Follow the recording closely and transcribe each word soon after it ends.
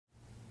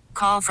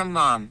call from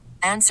mom.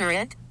 Answer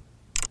it.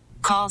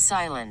 Call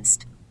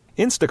silenced.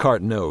 Instacart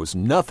knows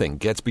nothing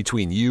gets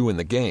between you and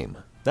the game.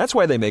 That's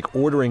why they make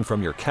ordering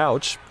from your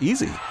couch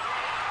easy.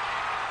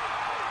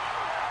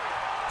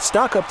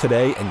 Stock up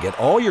today and get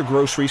all your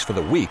groceries for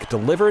the week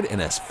delivered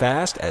in as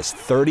fast as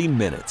 30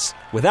 minutes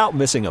without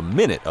missing a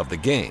minute of the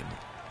game.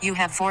 You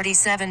have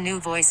 47 new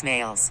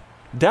voicemails.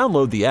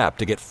 Download the app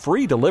to get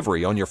free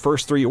delivery on your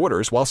first 3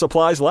 orders while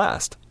supplies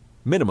last.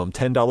 Minimum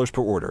 $10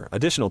 per order.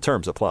 Additional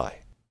terms apply.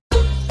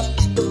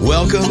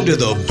 Welcome to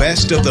the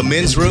Best of the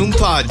Men's Room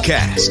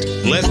podcast.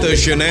 Let the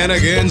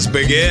shenanigans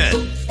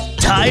begin.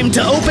 Time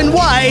to open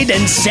wide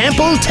and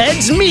sample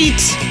Ted's meat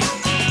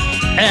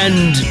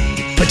and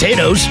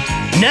potatoes.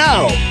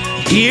 Now,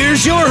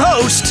 here's your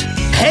host,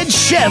 head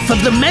chef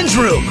of the Men's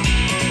Room,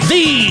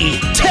 the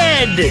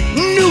Ted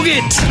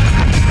Nugent.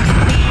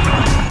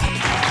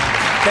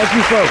 Thank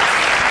you, folks.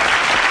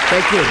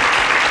 Thank you.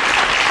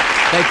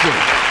 Thank you.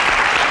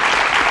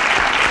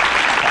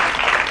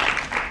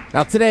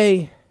 Now,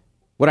 today,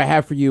 what I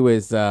have for you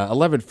is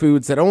 11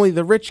 foods that only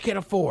the rich can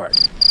afford.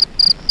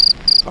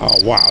 Oh,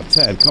 wow,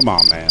 Ted, come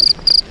on, man.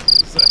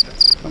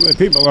 How many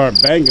people are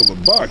banging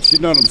with bucks? You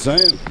know what I'm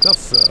saying?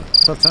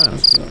 Tough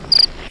times.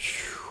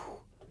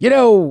 You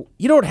know,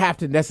 you don't have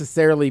to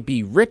necessarily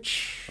be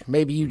rich.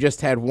 Maybe you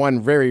just had one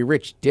very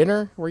rich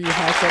dinner where you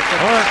had something.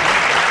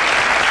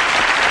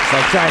 So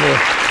I'm trying to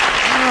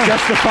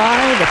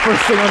justify the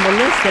first thing on the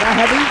list that I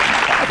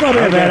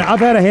haven't. I've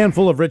had a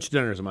handful of rich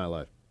dinners in my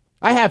life.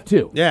 I have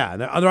too. Yeah,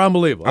 they're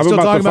unbelievable. I'm I'm still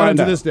about talking to about find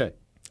them to out. this day.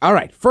 All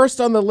right,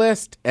 first on the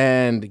list,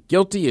 and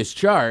guilty is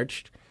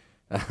charged.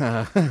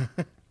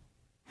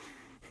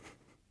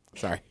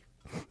 Sorry.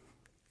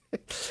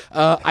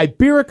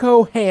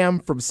 Iberico ham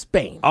from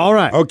Spain. All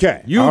right.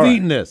 Okay, You've all right.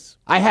 eaten this.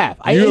 I have.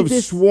 I You ate have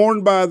this.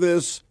 sworn by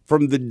this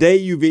from the day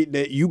you've eaten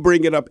it. You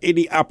bring it up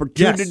any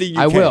opportunity Yes, you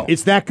I can. will.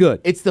 It's that good.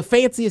 It's the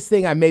fanciest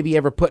thing I maybe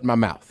ever put in my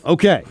mouth.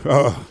 Okay.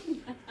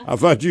 I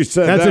thought you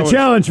said That's that a was-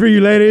 challenge for you,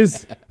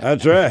 ladies.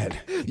 That's right.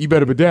 You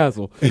better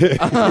bedazzle.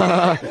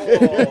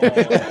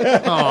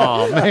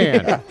 Oh,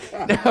 man.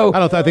 No.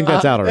 I think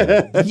that's out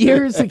already.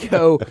 Years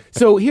ago.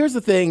 So here's the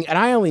thing, and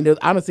I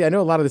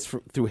know a lot of this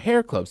through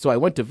hair clubs. So I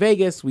went to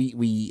Vegas.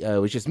 We it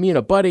was just me and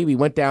a buddy. We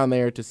went down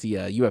there to see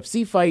a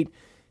UFC fight,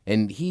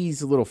 and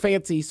he's a little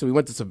fancy, so we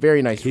went to some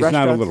very nice He's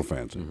restaurants. not a little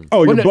fancy. Oh,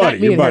 Well, your no, buddy. not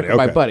me Your and buddy. him,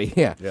 my Okay. buddy.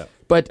 Yeah.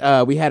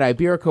 But we had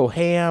Iberico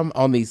ham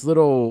on these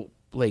little,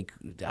 like,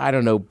 I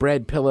don't know,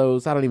 bread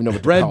pillows. I don't even know what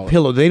to Bread call it.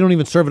 pillow. They don't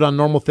even serve it on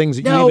normal things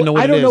that you No, don't even know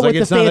what I it don't is. know Like, what the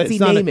it's not a- fancy it's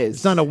not a- name is.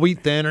 It's not a wheat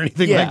thin or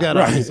anything Yeah, like that,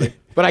 right. obviously.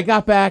 But I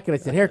got back and I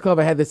said, Hair Club,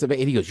 I had this. And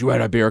he goes, you had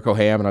Iberico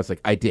ham? And I was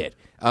like, I did.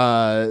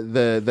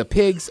 The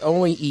pigs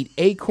only eat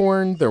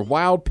acorn. They're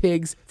wild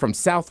pigs from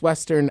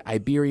southwestern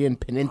Iberian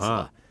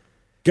Peninsula.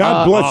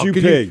 God bless you,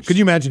 pigs. Could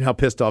you imagine how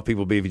pissed off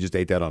people would be if you just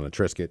ate that on a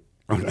Triscuit?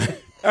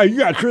 Oh, you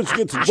got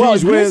Triscuits and Well,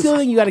 cheese here's whiz. the other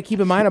thing you got to keep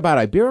in mind about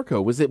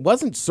Iberico was it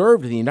wasn't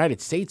served in the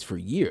United States for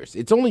years.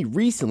 It's only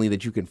recently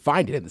that you can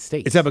find it in the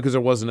States. It's that because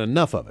there wasn't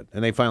enough of it,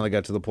 and they finally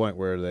got to the point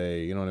where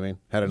they, you know what I mean,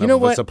 had enough know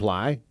of a what?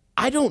 supply.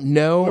 I don't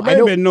know. There I may have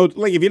know been no,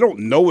 like, if you don't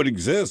know it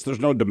exists, there's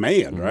no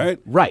demand, right?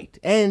 right.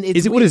 And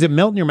it's What is it?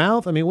 Melt in your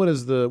mouth? I mean, what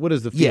is the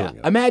feeling? Yeah, of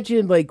it?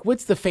 imagine like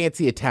what's the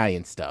fancy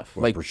Italian stuff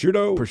like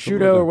prosciutto?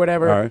 prosciutto or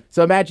whatever. All right.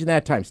 So imagine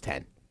that times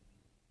 10.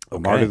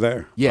 I'm already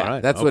there. Yeah, All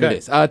right, that's what it okay.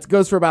 is. It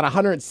goes for about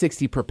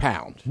 160 per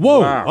pound. Whoa!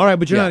 Wow. All right,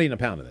 but you're Yeah. not eating a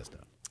pound of this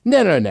stuff.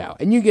 No.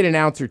 And you get an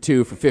ounce or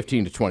two for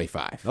 15 to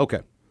 25.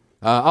 Okay.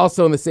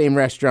 Also in the same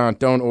restaurant,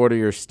 don't order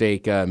your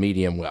steak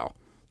medium well.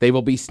 They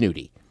will be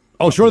snooty.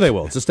 Oh, sure they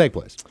will. It's a steak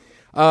place.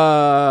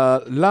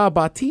 La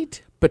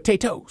Batite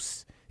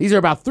potatoes. These are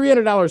about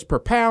 $300 per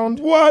pound.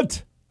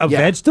 What? A Yeah.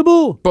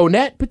 vegetable?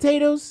 Bonnet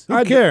potatoes?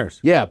 Who cares?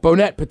 Yeah,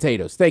 Bonnet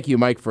potatoes. Thank you,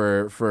 Mike,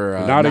 for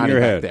Nodding your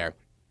back head. there.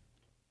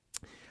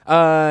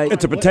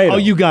 It's a potato. Oh,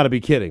 you got to be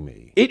kidding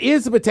me. It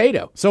is a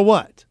potato, So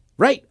what?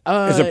 right?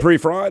 Is it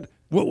pre-fried?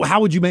 How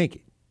would you make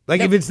it?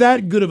 Like, if it's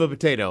that good of a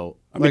potato,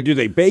 I mean, do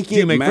they bake it? do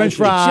you make mash French it?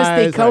 fries? It's just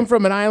they come like-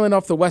 from an island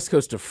off the west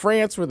coast of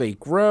France where they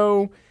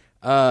grow.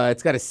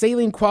 It's got a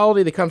saline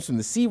quality that comes from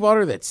the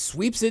seawater that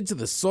sweeps into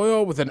the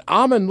soil with an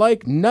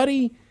almond-like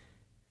nutty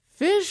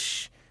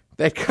fish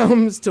that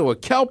comes to a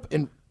kelp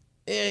and.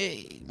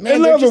 Man,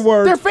 In they're other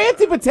words- they're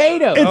fancy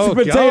potatoes. It's a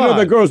potato God.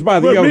 that grows by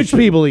the But ocean. rich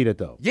people eat it,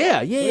 though.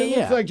 yeah. It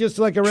looks like just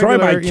like a Try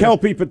regular. my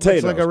kelpie potatoes.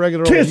 It's like a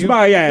regular. Kiss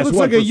my ass. It looks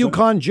like a 1%.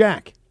 Yukon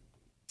Jack.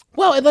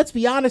 Well, and let's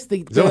be honest. I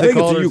think it's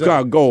a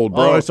Yukon Gold,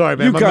 bro. Oh, sorry,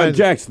 man. My Yukon man-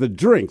 Jack's the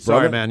drink,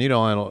 Sorry, brother. man. You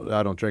know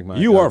I don't drink my.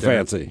 You are dinner.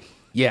 fancy.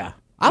 Yeah,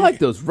 I like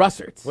those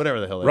Russerts. Whatever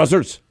the hell.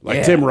 Russerts? Like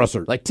Yeah. Tim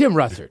Russert. Like Tim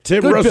Russert.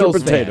 Tim Good Russert Bills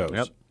fan. potatoes.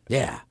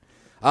 Yep.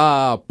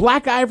 Yeah.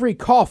 Black Ivory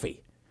coffee.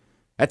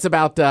 That's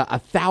about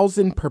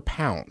 1,000 per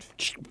pound.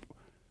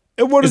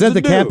 And what Is does that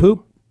it the do? cat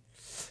poop?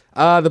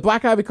 The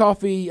Black Ivy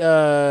coffee,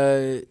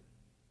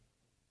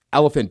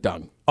 elephant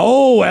dung.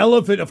 Oh,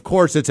 elephant. Of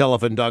course it's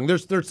elephant dung.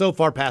 They're so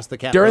far past the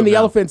cat. During road the now.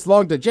 elephant's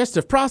long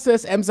digestive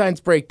process,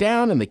 enzymes break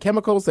down and the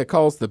chemicals that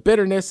cause the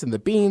bitterness in the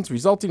beans,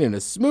 resulting in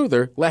a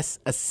smoother, less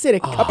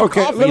acidic cup of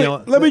Okay, coffee.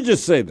 let me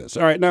just say this.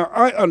 All right, now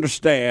I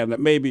understand that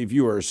maybe if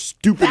you are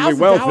stupidly $1,000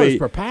 wealthy,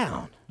 per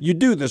pound. you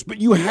do this, but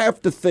you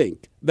have to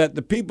think that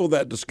the people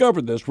that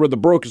discovered this were the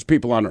brokest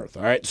people on earth.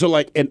 All right, so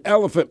like an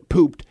elephant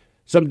pooped.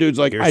 Some dude's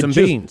like, Here's some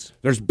beans.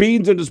 There's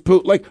beans in his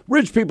poop. Like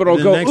rich people don't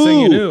The go, next thing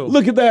you ooh, knew,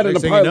 look at that in a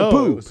next thing pile you of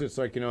know, poop. It's just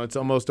like, it's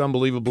almost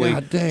unbelievably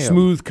God damn.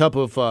 smooth cup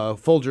of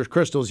Folgers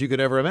crystals you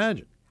could ever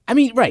imagine. I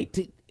mean, right.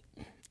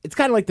 It's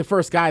kind of like the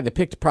first guy that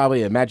picked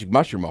probably a magic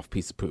mushroom off a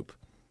piece of poop.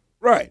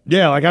 Right.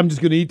 Yeah, like I'm just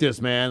going to eat this,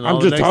 man.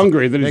 I'm just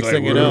hungry. Then he's next like,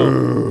 thing you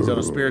know, he's on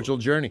a spiritual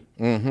journey.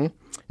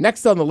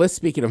 Next on the list,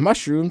 speaking of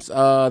mushrooms,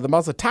 the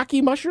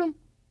Mazataki mushroom.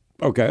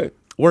 Okay.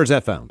 Where's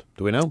that found?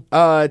 Do we know?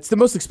 It's the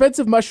most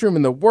expensive mushroom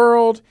in the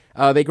world.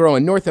 They grow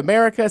in North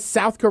America,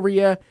 South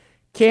Korea,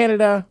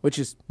 Canada, which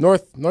is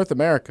North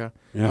America,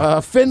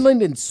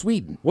 Finland, and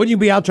Sweden. Wouldn't you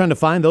be out trying to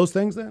find those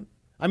things then?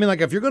 I mean,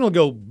 like if you're going to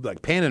go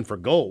like panning for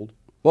gold.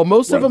 Well,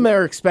 most of them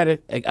are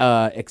exported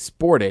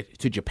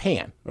to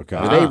Japan. Okay.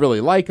 Where they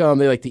really like them.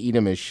 They like to eat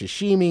them as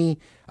sashimi.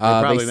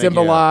 probably They make you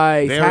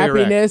symbolize very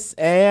happiness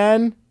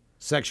and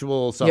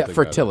Sexual something.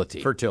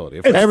 fertility. Fertility.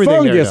 It's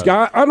Everything there fungus, does.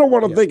 guy. I don't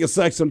want to think of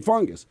sex and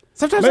fungus.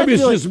 Sometimes Maybe I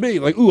it's feel just me.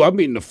 Like, ooh, I'm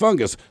eating the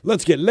fungus.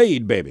 Let's get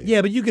laid, baby.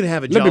 Yeah, but you could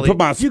have a Let me jolly. put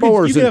my you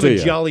spores could have into a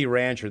you. Jolly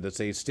Rancher that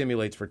say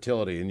stimulates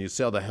fertility, and you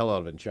sell the hell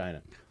out of it in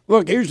China.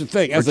 Look, here's the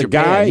thing. As a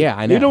Japan, guy, yeah,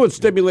 I you know. know what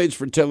stimulates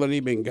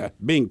fertility?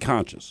 Being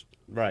conscious.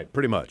 Right,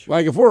 pretty much.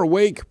 Like, if we're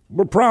awake,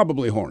 we're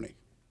probably horny.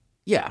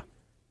 Yeah.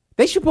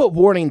 They should put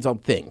warnings on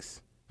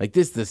things. Like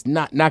this is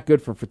not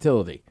good for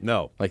fertility.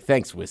 No. Like,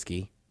 thanks,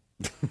 whiskey.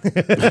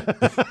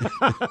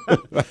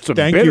 That's a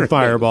Thank bitter you, thing.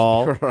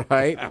 Fireball.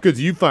 Right? Because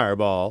you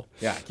Fireball.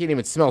 Yeah, I can't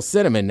even smell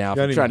cinnamon now if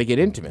Can't I'm even- trying to get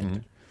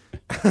intimate.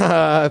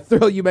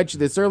 Thrill, you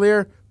mentioned this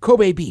earlier.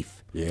 Kobe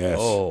beef. Yes.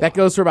 That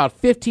goes for about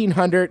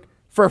 $1,500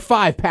 for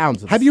 5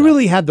 pounds of Have you stuff.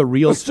 really had the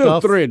real It's still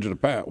stuff? 300 a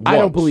pound. I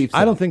don't Once. believe so.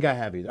 I don't think I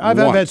have either. I've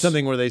had Once.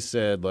 something where they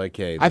said, like,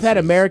 hey, I've this had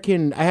is-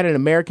 I had an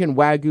American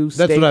Wagyu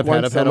steak That's what I've had.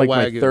 once I've had on a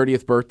like Wagyu. my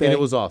 30th birthday. And it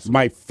was awesome.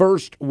 My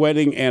first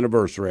wedding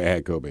anniversary, I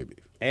had Kobe beef.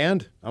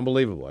 And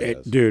unbelievable, I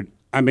guess. Dude,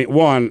 I mean,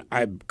 one,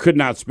 I could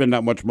not spend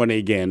that much money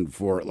again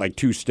for like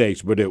 2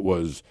 steaks, but it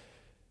was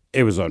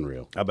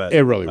unreal. I bet.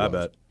 It really was. I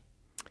bet.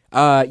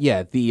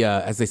 Yeah, the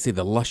as they say,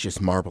 the luscious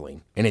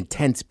marbling, an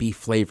intense beef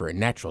flavor and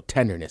natural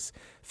tenderness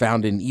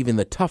found in even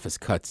the toughest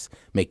cuts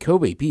make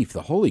Kobe beef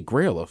the holy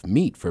grail of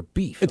meat for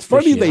beef. It's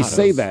funny they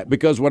say aficionados. that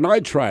because when I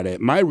tried it,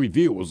 my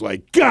review was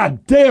like,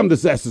 God damn,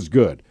 this S is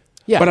good.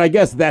 Yeah. But I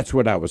guess that's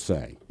what I was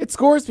saying. It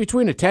scores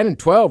between a 10 and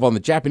 12 on the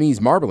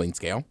Japanese marbling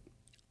scale.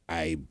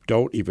 I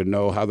don't even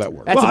know how that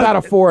works. That's about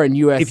a 4 in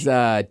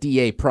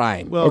USDA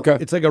Prime. Well, Okay.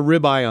 it's like a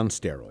ribeye on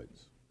steroids.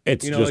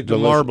 It's You know, just like the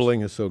delicious.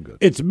 marbling is so good.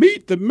 It's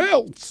meat that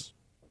melts.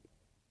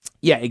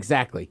 Yeah,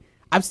 exactly.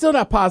 I'm still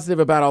not positive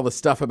about all the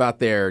stuff about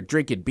their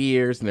drinking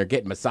beers and they're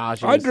getting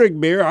massages. I drink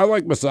beer. I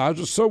like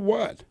massages. So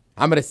what?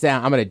 I'm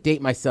gonna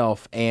date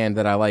myself and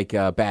that I like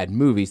bad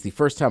movies. The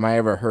first time I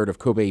ever heard of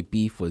Kobe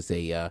beef was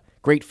a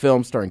great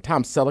film starring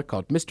Tom Selleck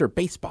called Mr.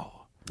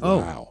 Baseball. Oh.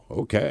 Wow.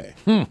 Okay.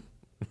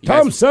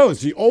 Tom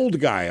Selleck's the old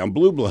guy on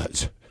Blue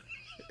Bloods.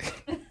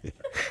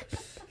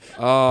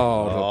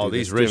 Oh,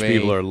 these rich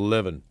people are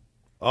living.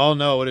 Oh,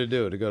 no, what did it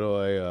do? To go to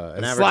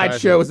an advertisement?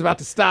 Slideshow was about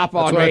to stop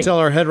That's on why me. I tell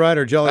our head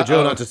writer, Jolly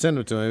Joe, not to send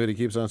them to me, but he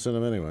keeps on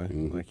sending them anyway.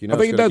 Like, you know, I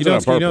think it's he gonna,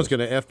 does it on you know it's purpose.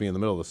 going to F me in the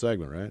middle of the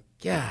segment, right?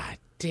 God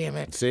damn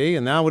it. See?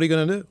 And now what are you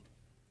going to do?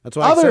 That's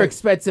why I Other say.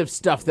 expensive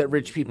stuff that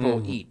rich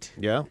people eat.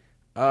 Yeah?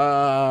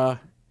 Uh,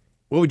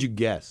 What would you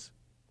guess?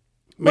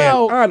 Man,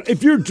 Well,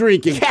 if you're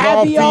drinking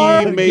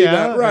caviar? coffee made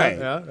out right.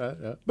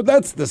 Yeah. But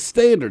that's the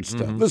standard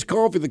stuff. This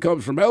coffee that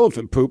comes from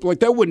elephant poop,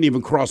 like that wouldn't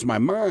even cross my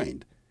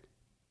mind.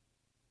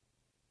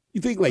 You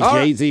think like All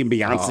right. Jay-Z and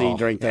Beyonce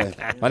drink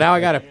that? well, now I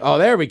got to. Oh,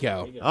 there we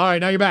go. All right,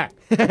 now you're back.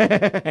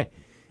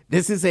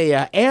 This is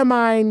a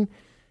Amine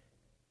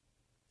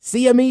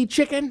CME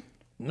chicken.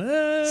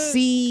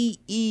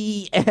 CEMANI.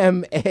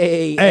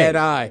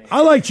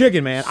 I like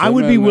chicken, man. I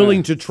would be man,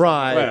 willing to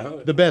try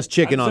the best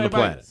chicken on the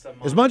planet.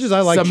 As much as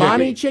I like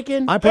Samani chicken.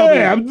 chicken. I probably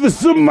Hey, I'm the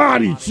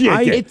Somali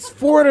chicken. It's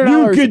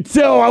 $400. You can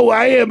tell how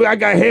I am. I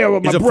got hair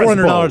on my Is it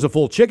breastbone. $400 a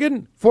full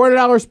chicken?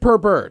 $400 per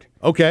bird.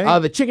 Okay.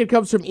 The chicken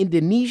comes from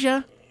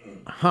Indonesia.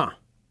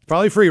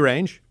 Probably free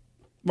range.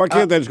 Why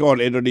can't they just call it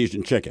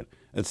Indonesian chicken?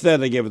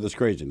 Instead, they give it this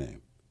crazy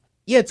name.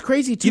 Yeah, it's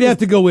crazy too. You'd have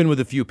to go in with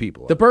a few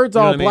people. The bird's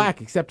You know all what I mean?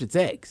 black except its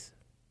eggs.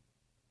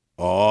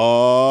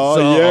 Oh,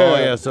 So,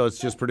 yeah. so it's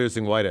just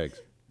producing white eggs.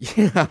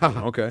 Yeah.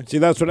 Okay. See,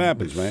 that's what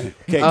happens, man.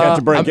 Can't catch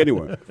a break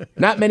anywhere.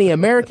 Not many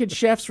American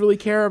chefs really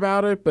care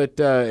about it, but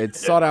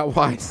it's sought out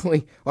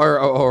widely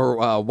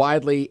or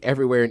widely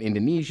everywhere in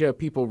Indonesia.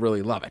 People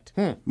really love it.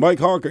 Mike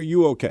Hawk, are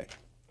you okay?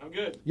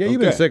 Yeah, you've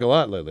been Okay. sick a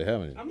lot lately,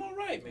 haven't you?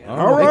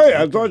 All right.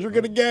 I thought you were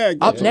going to gag.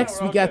 Up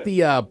next, we got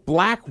the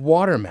black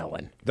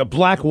watermelon. The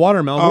black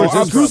watermelon. Oh, Where's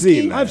this I've from?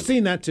 seen that. I've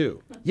seen that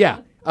too. Yeah.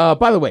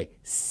 By the way,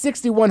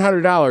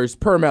 $6,100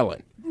 per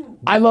melon.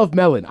 I love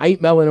melon. I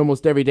eat melon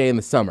almost every day in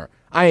the summer.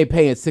 I ain't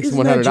paying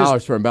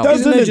 $6,100 for a melon.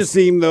 Doesn't it just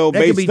seem, though,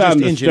 that could be based on just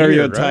the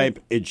engineered, stereotype,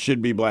 right? it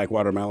should be black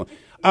watermelon?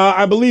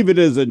 I believe it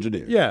is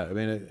engineered. Yeah, I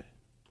mean,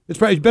 it's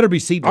probably better be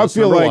seedless. I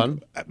feel number like,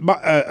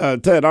 one.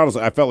 Ted,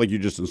 honestly, I felt like you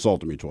just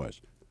insulted me twice.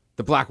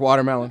 The black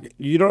watermelon.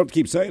 You don't have to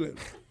keep saying it.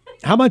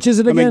 How much is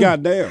it I again? mean,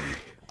 goddamn.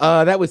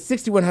 That was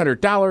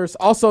 $6,100.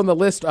 Also on the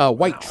list,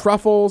 white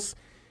truffles,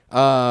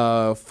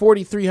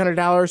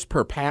 $4,300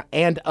 per pound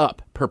and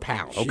up per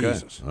pound. Okay.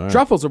 Jesus.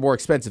 Truffles are more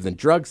expensive than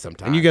drugs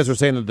sometimes. And you guys were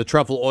saying that the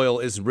truffle oil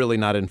is really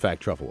not, in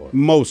fact, truffle oil.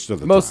 Most of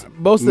the most time.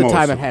 most of the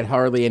time I've had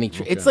hardly any.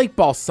 It's like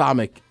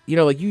balsamic. You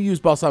know, like you use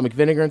balsamic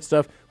vinegar and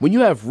stuff. When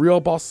you have real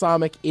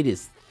balsamic, it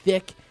is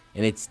thick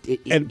and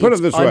And put it's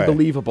it this way.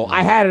 unbelievable.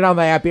 I had it on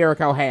the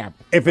Iberico ham.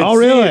 If it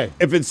really?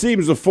 If it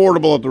seems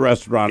affordable at the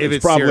restaurant, If it's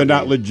it's probably syrupy.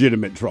 not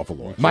legitimate truffle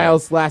oil.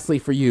 Miles, lastly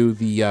for you,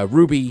 the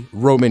Ruby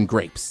Roman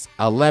grapes,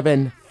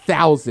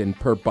 11,000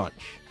 per bunch.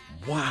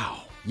 Wow.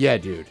 Yeah,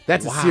 dude,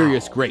 that's a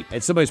serious grape.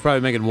 And somebody's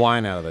probably making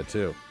wine out of it,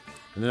 too.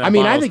 And then that I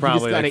mean, I bottle's think you just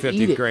probably like gotta 50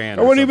 eat it. grand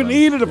I or wouldn't even something.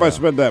 eat it if I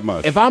spent that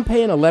much. If I'm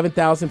paying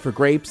 11,000 for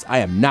grapes, I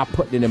am not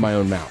putting it in my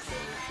own mouth.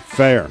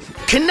 Fair.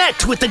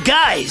 Connect with the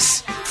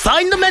guys.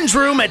 Find the men's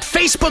room at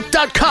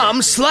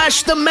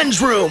facebook.com/the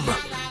men's room.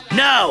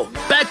 Now,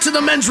 back to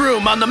the men's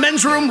room on the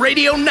Men's Room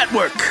Radio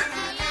Network.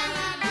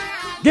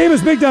 Game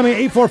is Big Dummy,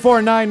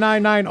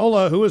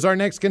 844-999-OLA. Who is our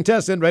next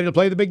contestant ready to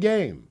play the big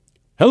game?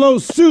 Hello,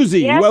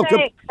 Susie. Yes, Welcome.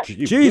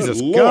 thanks. Jesus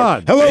Good Lord.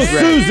 God. Hello,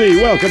 Susie.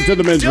 Welcome to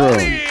the men's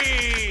room.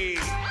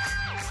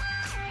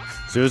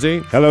 Susie?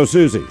 Hello,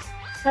 Susie.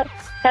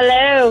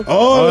 Hello.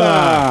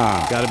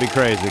 Hola. Got to be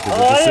crazy because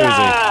it's a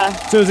Hola.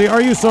 Susie. Susie,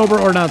 are you sober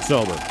or not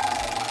sober?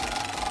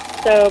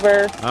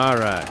 Sober. All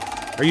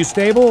right. Are you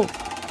stable?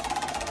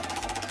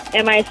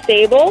 Am I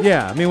stable?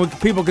 Yeah. I mean, would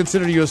people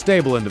consider you a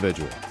stable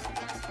individual?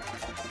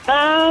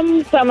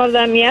 Some of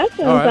them yes,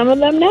 and All right. some of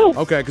them no.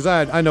 Okay, because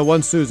I know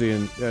one Susie,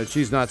 and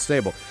she's not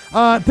stable.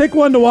 Pick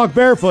one to walk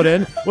barefoot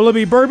in. Will it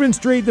be Bourbon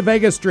Street, the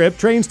Vegas Strip,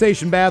 train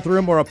station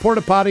bathroom, or a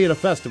porta potty at a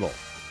festival?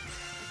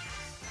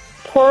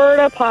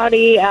 Porta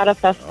potty at a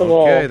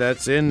festival. Okay,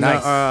 that's in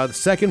Nice.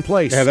 second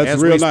place. Yeah, that's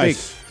as real we nice.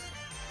 Speak.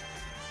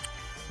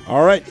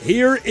 All right,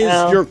 here is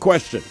Well. your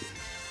question.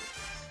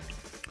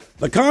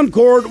 The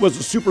Concorde was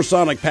a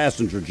supersonic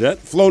passenger jet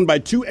flown by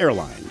two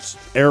airlines,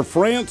 Air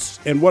France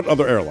and what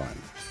other airline?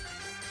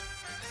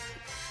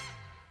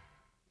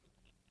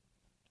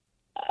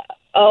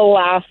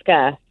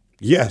 Alaska.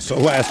 Yes,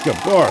 Alaska, of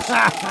course.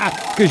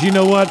 Because you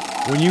know what?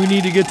 When you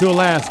need to get to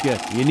Alaska,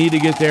 you need to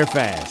get there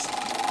fast.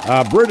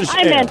 British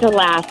I Air. meant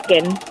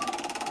Alaskan.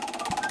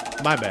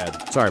 My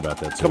bad. Sorry about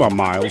that. Come on,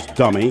 Miles,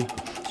 dummy.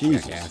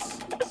 Jesus.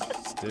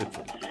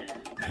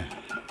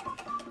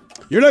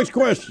 Your next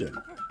question.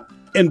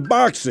 In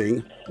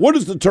boxing, what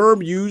is the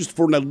term used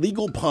for an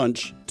illegal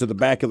punch to the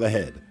back of the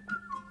head?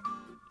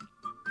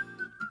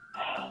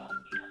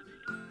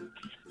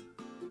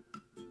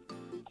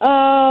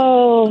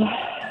 Oh.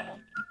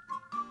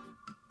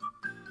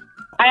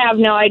 I have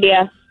no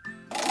idea.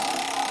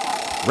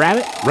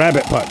 Rabbit?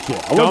 Rabbit punch,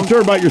 yeah. I wasn't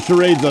sure about your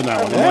charades on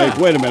that one. I'm like,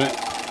 wait a minute.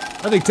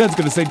 I think Ted's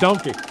going to say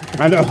donkey.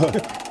 I know.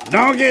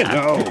 Donkey,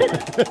 no.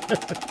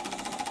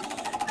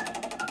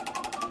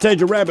 Ted,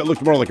 your rabbit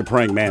looked more like a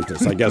praying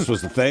mantis, I guess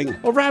was the thing.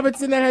 Well, rabbits,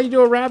 isn't that how you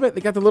do a rabbit?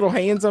 They got the little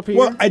hands up here.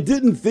 Well, I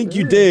didn't think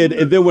you did,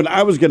 and then when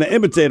I was going to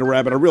imitate a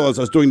rabbit, I realized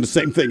I was doing the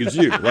same thing as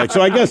you.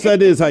 So I guess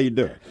that is how you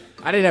do it.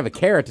 I didn't have a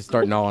carrot to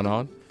start gnawing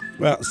on.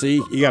 Well,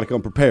 see, you got to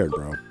come prepared,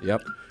 bro.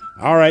 Yep.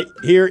 All right,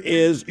 here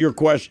is your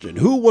question.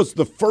 Who was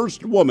the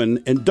first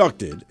woman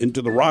inducted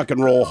into the Rock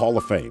and Roll Hall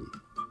of Fame?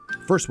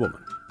 First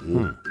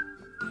woman.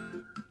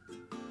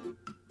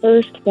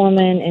 First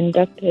woman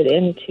inducted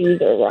into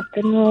the Rock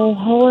and Roll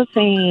Hall of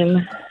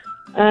Fame.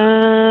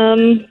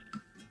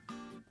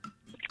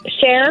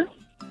 Cher?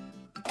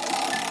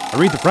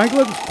 Aretha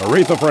Franklin?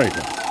 Aretha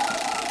Franklin.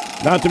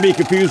 Not to be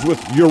confused with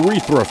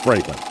Urethra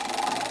Franklin.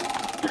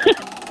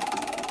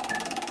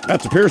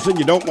 That's a piercing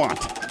you don't want.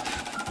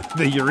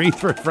 The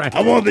Urethra I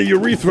Franklin. want the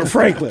Urethra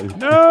Franklin.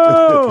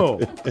 No!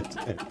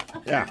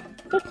 Yeah.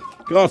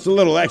 Costs a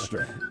little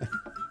extra.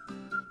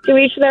 To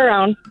each their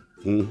own.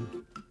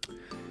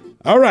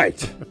 All right.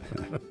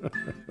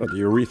 The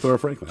Urethra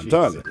Franklin. I'm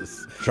done.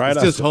 Try it It's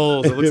out. just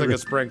holes. It looks like a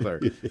sprinkler.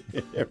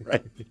 Yeah,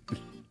 right.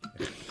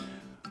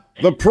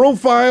 The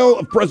profile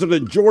of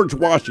President George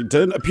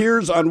Washington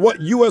appears on what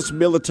U.S.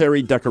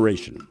 military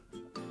decoration?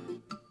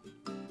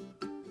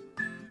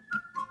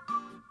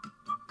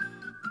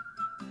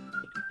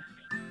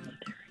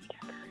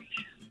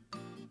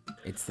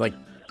 It's like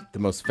the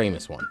most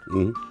famous one.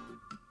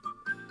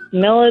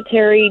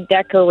 Military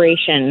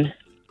decoration.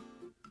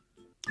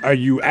 Are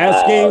you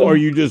asking or are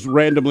you just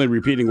randomly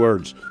repeating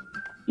words?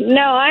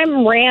 No,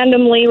 I'm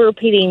randomly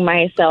repeating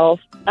myself.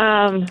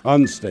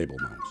 Unstable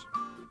minds.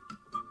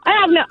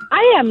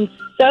 I am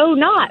so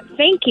not.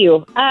 Thank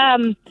you.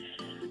 I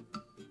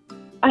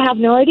have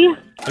no idea.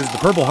 Is it the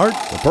Purple Heart?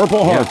 The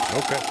Purple Heart.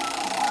 Okay.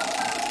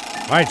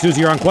 All right,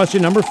 Susie, you're on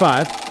question number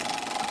 5.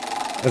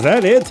 Is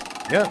that it?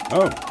 Yeah.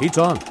 Oh, Heat's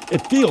on.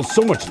 it feels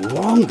so much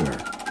longer.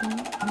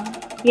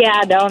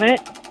 Yeah, don't it?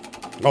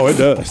 Oh, it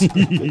does.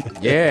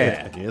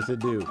 Yeah. Yes, I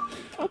do.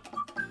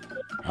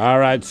 All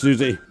right,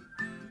 Susie.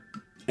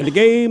 In the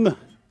game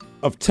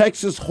of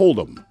Texas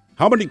Hold'em,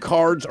 how many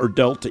cards are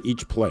dealt to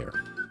each player?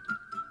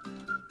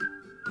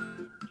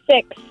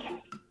 6.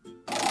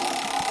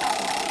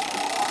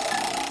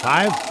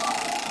 5,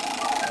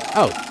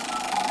 Oh,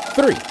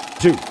 3.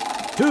 2.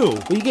 2. Well,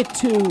 you get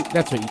 2.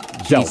 That's what you...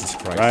 Dealt. Jesus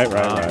Christ.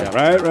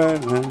 Right.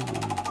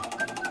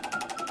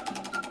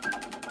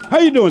 How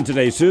you doing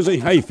today, Susie?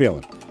 How you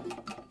feeling?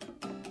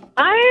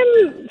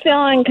 I'm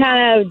feeling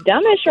kind of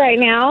dumbish right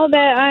now, but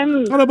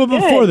I'm. Oh, no, but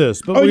good. before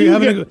this, but Oh, were you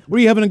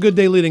you having a good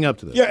day leading up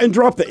to this? Yeah, and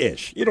drop the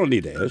ish. You don't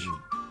need the ish.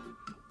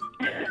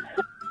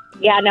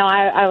 Yeah, no,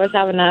 I was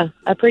having a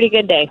pretty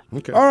good day.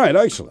 Okay. All right,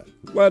 excellent.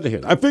 Glad to hear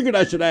that. I figured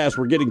I should ask.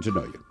 We're getting to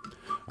know you.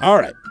 All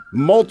right,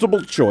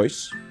 multiple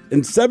choice. In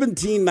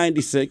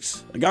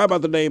 1796, a guy by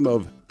the name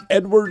of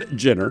Edward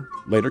Jenner,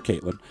 later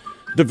Caitlin,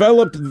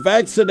 developed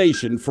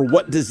vaccination for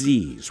what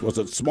disease? Was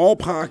it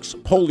smallpox,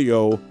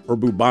 polio, or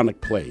bubonic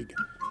plague?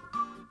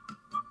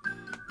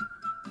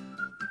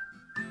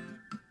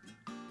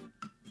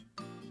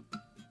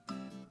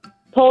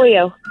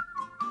 Polio.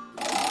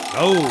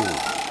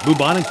 Oh,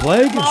 bubonic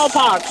plague?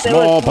 Smallpox. It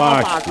was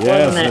smallpox,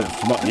 Yes, wasn't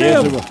it?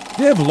 yes, it was.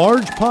 Do they have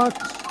large pox?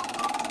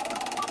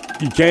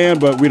 You can,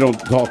 but we don't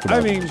talk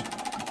about I it. mean,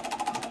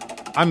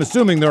 I'm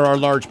assuming there are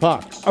large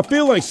pox. I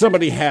feel like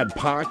somebody had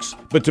pox,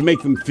 but to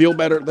make them feel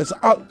better, that's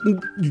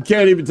you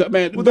can't even tell,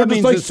 man. Well, they're that just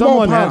means like that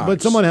someone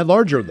smallpox. had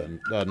larger than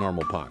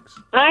normal pox.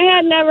 I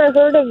had never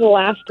heard of the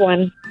last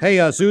one.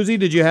 Hey, Susie,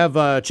 did you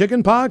have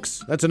chicken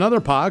pox? That's another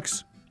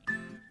pox.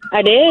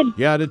 I did.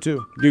 Yeah, I did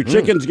too. Do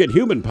chickens get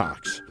human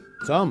pox?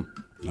 Some.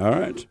 All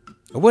right.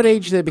 At what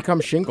age did they become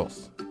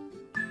shingles?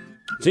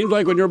 Seems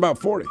like when you're about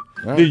 40.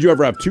 Did you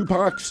ever have two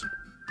pox?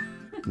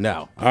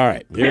 No. All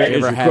right. Here Did you is ever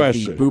your have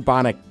question. the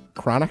bubonic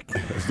chronic?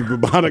 The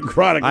bubonic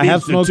chronic I leads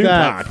have to smoked two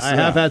that. pox. I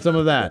have had some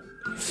of that.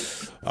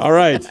 All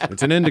right.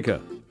 It's an indica.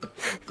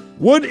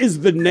 What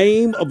is the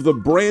name of the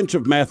branch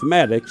of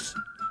mathematics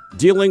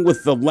dealing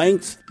with the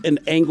length and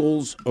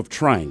angles of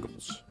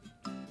triangles?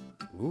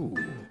 Ooh.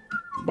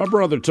 My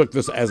brother took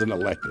this as an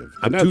elective,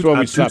 and that's when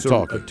we stopped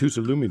talking.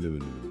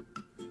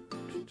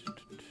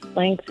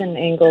 Lengths and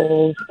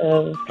angles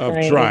of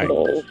triangles.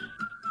 triangles.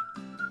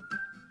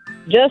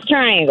 Just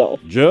triangles.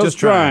 Just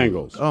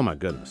triangles. Oh, my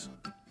goodness.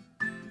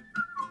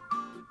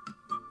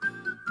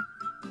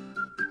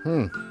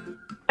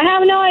 I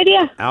have no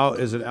idea.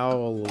 Is it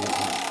owl?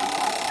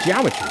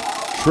 Geometry.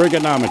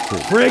 Trigonometry.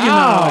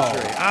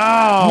 Trigonometry.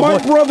 Oh. My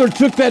brother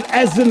took that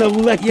as an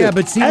elective. Yeah,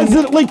 but see, as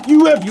like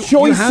you have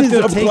choices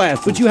of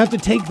classes. But you have to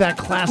take that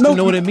class No, to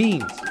know what it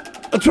means.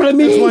 That's what I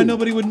mean. That's why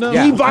nobody would know.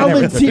 Yeah. He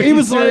volunteered. He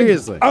was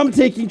Seriously. like, I'm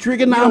taking You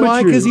trigonometry. know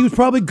why? Because he was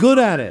probably good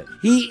at it.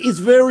 He is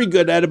very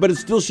good at it, but it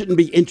still shouldn't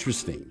be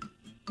interesting.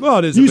 Well,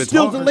 it is You a bit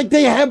still hard. like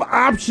they have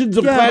options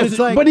of Yeah, but classes, it's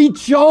like- but he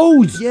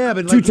chose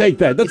but to take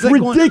that. That's it's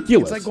like going-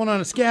 ridiculous. it's like going on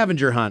a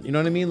scavenger hunt. You know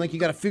what I mean? Like you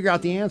got to figure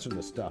out the answer to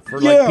this stuff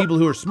for Yeah. like people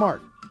who are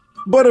smart.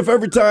 But if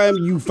every time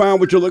you found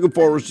what you're looking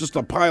for was just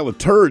a pile of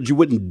turds, you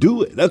wouldn't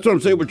do it. That's what I'm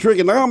saying with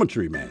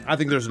trigonometry, man. I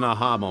think there's an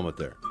aha moment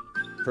there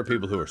for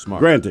people who are smart.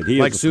 Granted, he is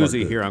like a smart Susie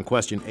dude. here on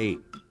question 8.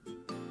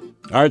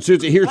 All right,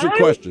 Susie, here's your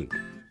question.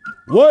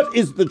 What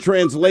is the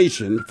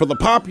translation for the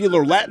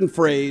popular Latin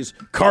phrase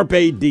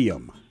carpe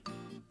diem?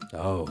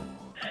 Oh.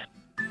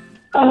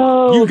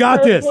 Oh, You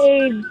got this.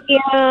 Diem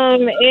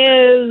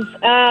is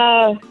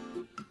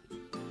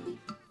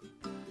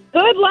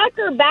good luck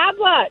or bad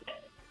luck.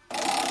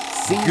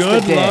 Seize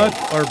Good the day.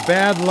 luck or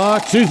bad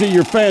luck. Susie,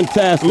 you're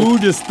fantastic. Ooh,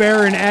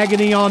 despair and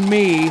agony on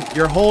me.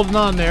 You're holding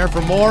on there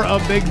for more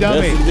of Big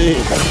Dummy. Yes,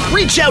 indeed.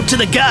 Reach out to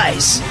the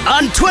guys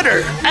on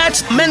Twitter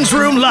at Men's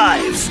Room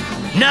Live.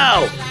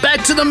 Now,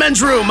 back to the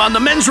Men's Room on the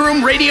Men's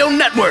Room Radio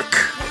Network.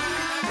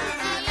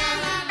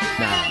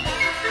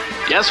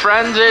 Yes,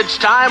 friends, it's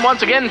time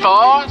once again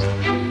for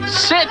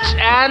Sit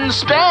and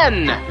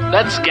Spin.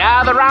 Let's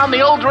gather around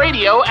the old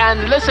radio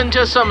and listen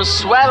to some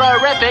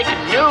swellerific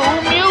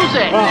new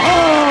music.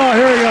 Oh,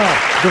 here we go.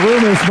 The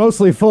room is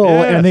mostly full,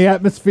 Yes. and the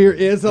atmosphere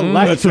is That's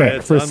electric right.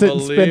 It's for Sit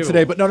and Spin unbelievable.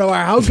 today. But no matter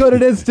how good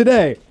it is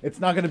today,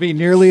 it's not going to be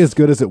nearly as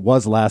good as it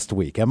was last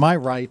week. Am I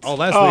right? Oh,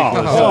 last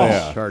week was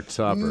yeah. chart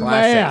topper.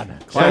 Man.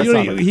 Yeah, you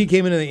know, he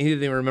came in and he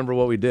didn't even remember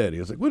what we did. He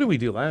was like, "What did we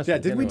do last Yeah,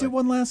 week?" did we anyway? do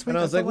one last week? And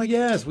I was felt like,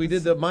 "Yes, we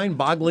did the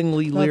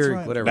mind-bogglingly That's lyric,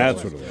 right. whatever." That's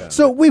it what was. it was.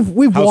 So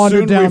we've How wandered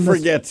soon we down this.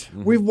 forget.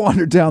 We've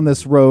wandered down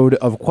this road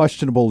of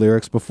questionable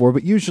lyrics before,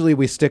 but usually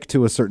we stick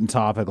to a certain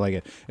topic, like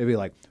it'd be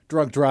like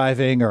drunk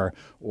driving or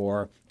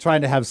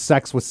trying to have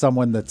sex with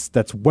someone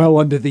that's well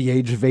under the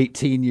age of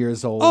 18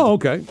 years old. Oh,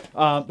 okay.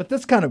 But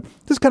this kind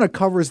of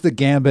covers the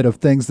gambit of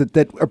things that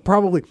are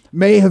probably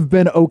may have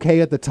been okay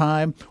at the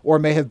time or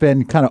may have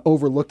been kind of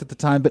overlooked at the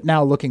time, but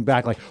now looking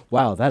back, like,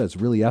 wow, that is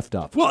really effed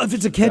up. Well, if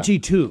it's a catchy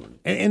tune,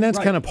 and that's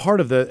kind of part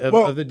of the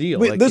of the deal.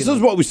 Like, this you is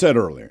know. what we said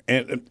earlier.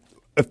 And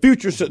a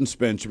future Sit and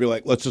Spin should be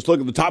like, let's just look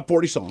at the top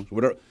 40 songs,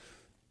 whatever.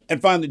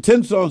 and find the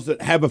 10 songs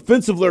that have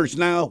offensive lyrics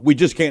now, we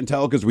just can't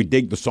tell because we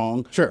dig the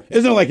song. Sure.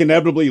 Isn't it like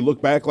inevitably you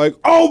look back like,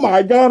 oh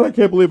my God, I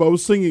can't believe I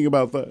was singing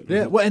about that.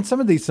 Yeah, well, and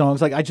some of these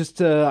songs, like I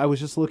was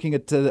just looking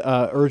at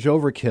Urge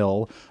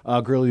Overkill,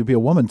 Girl You'll Be a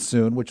Woman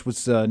Soon, which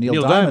was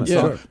Neil Diamond's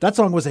song. Sure. That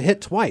song was a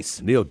hit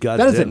twice. Neil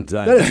goddamn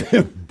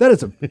Diamond. That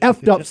is a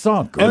effed up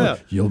song. Girl, Oh, yeah.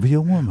 You'll be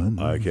a woman.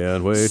 I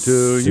can't wait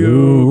till you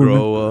Soon.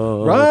 grow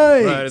up.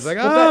 Right. Right, it's like,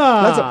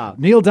 That's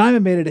Neil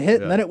Diamond made it a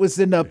hit, and then it was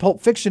in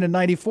Pulp Fiction in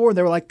 '94, and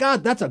they were like,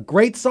 God, that's a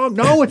great song.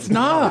 No, it's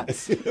not.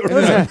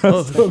 Yeah,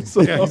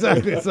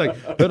 exactly. It's like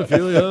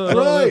pedophilia.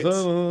 Right.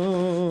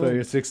 So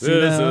you're 16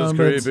 This now, is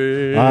but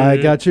creepy. I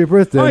got your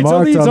birthday All right, so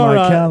marked these on are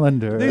my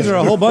calendar. These are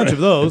a whole bunch of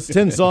those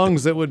 10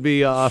 songs that would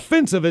be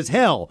offensive as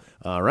hell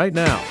right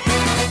now.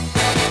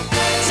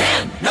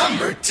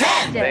 Number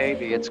 10.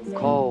 Baby, it's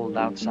cold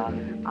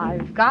outside.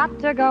 I've got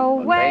to go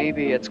away.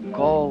 Baby, it's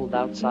cold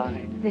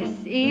outside. This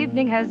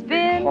evening has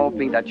been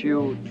Hoping that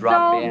you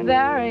drop so in.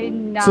 very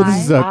nice. So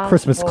this is a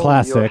Christmas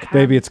classic,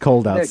 Baby It's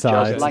Cold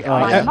Outside. just like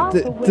my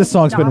This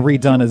song's been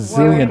redone a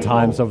zillion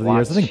times over the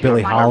years. I think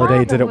Billie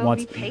Holiday did it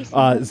once.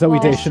 Zoe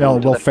Deschanel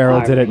and Will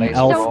Ferrell did it in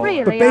Elf.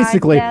 But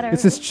basically,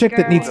 it's this chick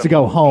that needs to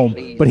go home,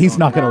 but he's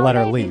not going to let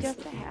her leave.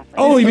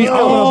 Oh, you mean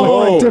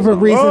For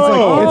different reasons.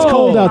 Like, it's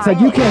cold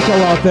outside. You can't go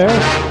out there.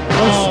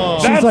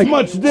 That's like,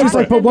 much different. She's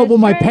like, but what will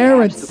my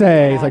parents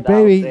say? He's like,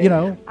 baby, you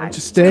know,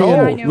 just stay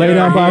and lay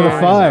down by the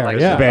fire.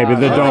 Yeah. Baby,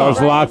 the door's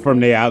locked from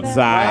the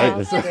outside.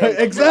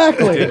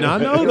 Exactly. Did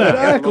not know that.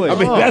 Exactly. I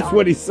mean, that's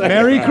what he said.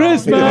 Merry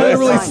Christmas. It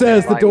literally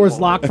says the door's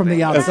locked from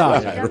the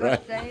outside.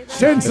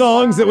 10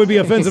 songs that would be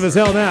offensive as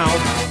hell now.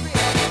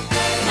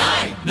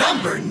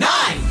 Number 9.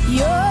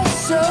 You're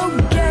so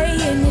gay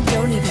and you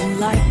don't even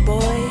like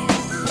boys.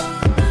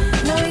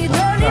 No, you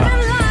don't even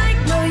like.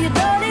 No, you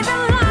don't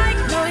even like.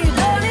 No, you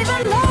don't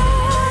even like.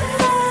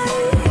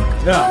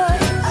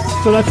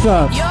 Yeah. So that's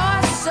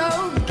You're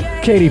so gay.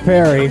 Katy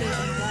Perry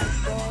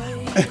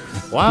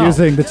Wow.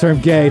 using the term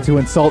gay to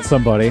insult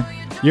somebody.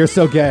 You're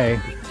so gay,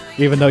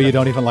 even though you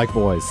don't even like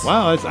boys.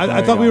 Wow,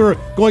 I thought we were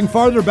going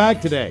farther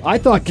back today. I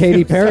thought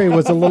Katy Perry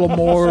was a little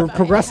more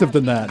progressive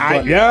than that.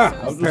 but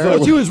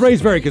Well, she was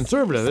raised very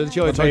conservative, and she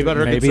always talks about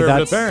her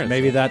conservative parents.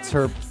 Maybe that's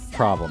her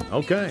problem.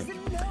 Okay.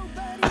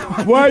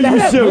 Why are you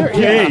so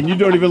gay and you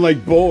don't even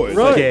like boys?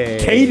 Right. Like,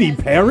 Katy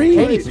Perry?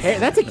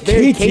 That's a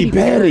Katy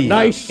Perry.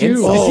 Nice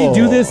shoe. Did she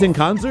do this in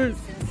concert?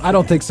 I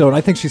don't think so, and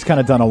I think she's kind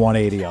of done a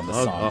 180 on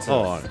the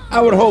song.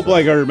 I would hope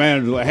like her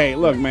manager, like, hey,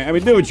 look, man, I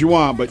mean, do what you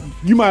want, but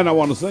you might not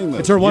want to sing this.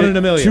 It's her one in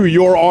a million. To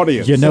your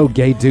audience. You know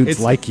gay dudes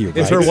like you,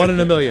 It's right? her 1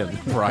 in a million.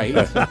 Right.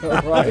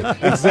 Right,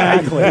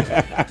 exactly.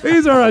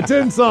 These are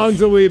 10 songs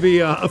that would be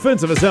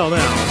offensive as hell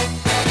now.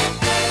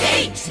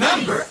 8.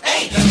 Number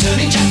 8. I'm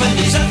turning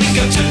Japanese. I think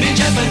I'm turning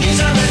Japanese.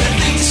 I really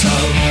think so.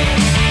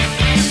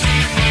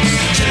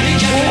 Turning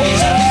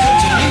Japanese. I think I'm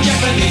turning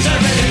Japanese. I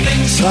really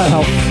think so. That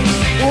helps.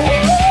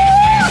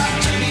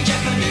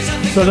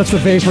 So that's the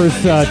Vapors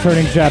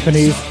turning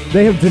Japanese.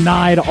 They have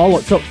denied all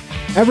of, so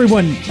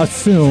everyone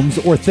assumes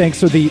or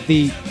thinks, or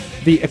the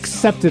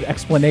accepted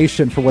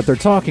explanation for what they're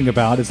talking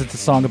about is it's a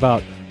song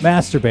about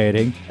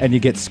masturbating and you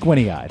get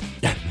squinty-eyed,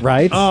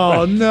 right?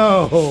 Oh,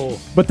 no.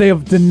 But they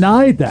have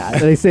denied that.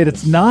 They say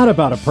it's not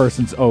about a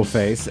person's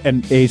O-face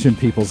and Asian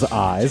people's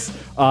eyes,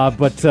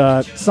 but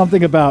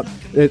something about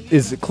it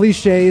is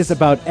cliches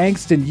about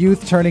angst in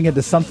youth turning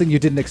into something you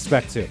didn't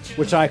expect to,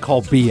 which I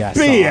call BS.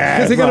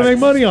 Because they got to make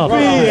money off it.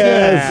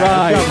 BS.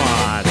 Right. Come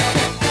on.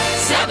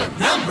 7.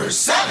 Number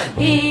 7.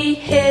 He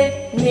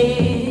hit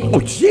me. Oh,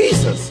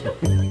 Jesus.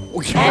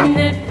 And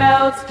it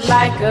felt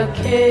like a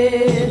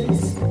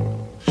kiss.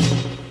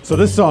 So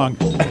this song,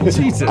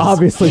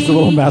 obviously, is a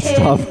little messed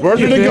up. Where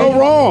did it go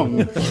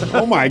wrong?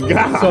 Oh, my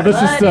God. So this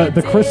is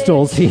the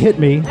Crystals. He hit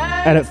me,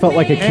 and it felt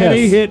like a kiss. And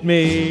he hit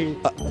me.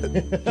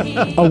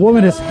 A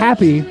woman is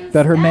happy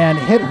that her man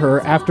hit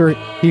her after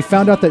he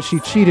found out that she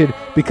cheated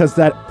because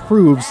that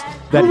proves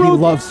that he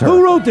loves her.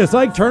 Who wrote this?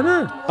 Ike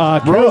Turner?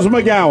 Rose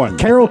McGowan.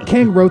 Carole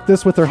King wrote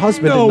this with her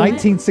husband No. in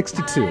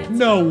 1962.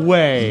 No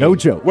way. No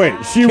joke. Wait,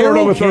 she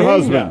wrote it with her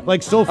husband.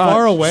 Like so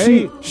far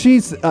away?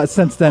 She's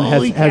since then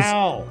Holy has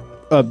cow.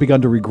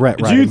 begun to regret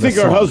Do writing you think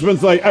this her song.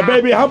 husband's like,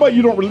 baby, how about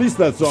you don't release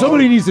that song?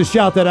 Somebody needs to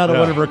shout that out at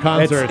one of her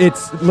concerts.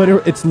 It's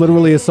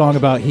literally a song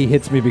about he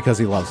hits me because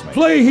he loves me.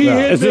 Play He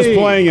Hit It's Me. just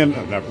playing in...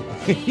 never.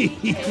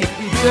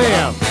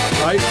 Damn.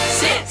 Right?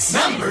 6.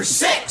 Number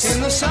 6.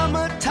 In the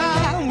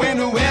summertime when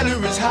the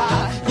weather is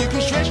high, you can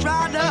stretch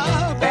right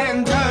up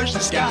and touch the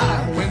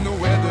sky. When the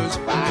weather's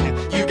fine,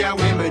 you got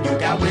women, you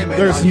got women.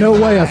 There's no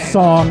way a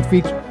song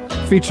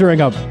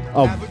featuring a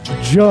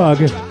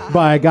jug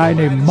by a guy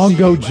named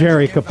Mungo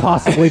Jerry could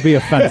possibly be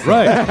offensive.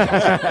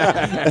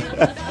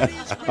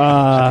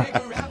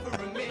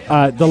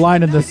 The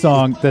line in this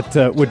song that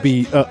would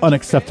be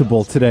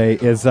unacceptable today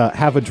is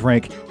have a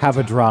drink, have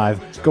a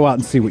drive, go out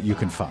and see what you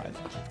can find.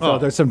 So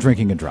there's some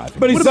drinking and driving.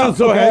 But he sounds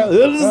so happy.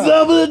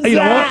 You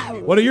know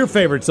what? One of your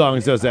favorite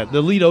songs does that.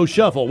 The Lido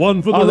Shuffle.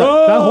 One for the road.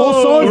 That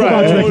whole song's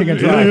about drinking and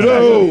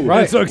driving.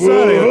 Right. It's so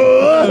exciting.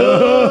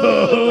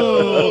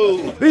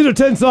 These are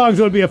 10 songs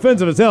that would be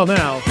offensive as hell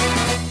now.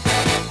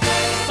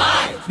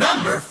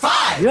 Number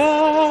 5.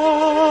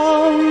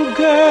 Young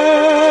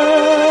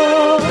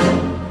girl,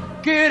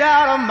 get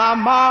out of my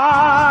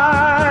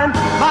mind.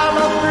 My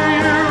love for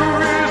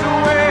you is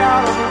way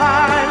out of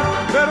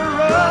line. Better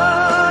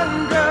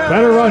run, girl.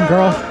 Better run,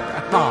 girl.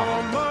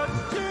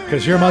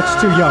 Because you're much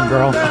too young,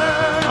 girl.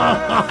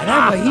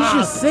 But he's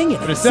just singing.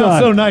 But it sounds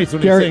so nice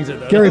when Gary, he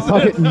sings it. Gary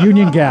Puckett and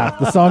Union Gap.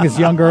 The song is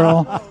Young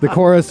Girl. The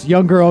chorus,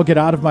 Young Girl, get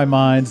out of my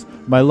mind.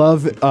 My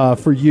love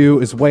for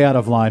you is way out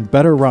of line.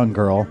 Better run,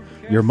 girl.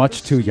 You're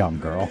much too young,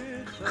 girl.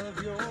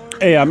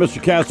 Hey,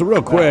 Mr. Castle,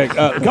 real quick.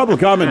 A couple of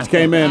comments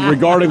came in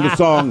regarding the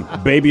song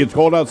Baby It's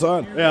Cold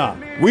Outside. Yeah.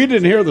 We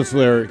didn't hear this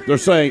lyric. They're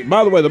saying,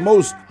 by the way, the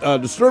most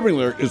disturbing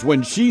lyric is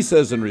when she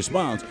says in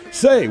response,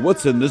 say,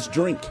 what's in this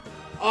drink?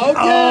 Oh,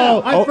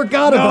 yeah. I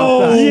forgot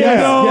about that.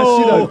 Yes, yes,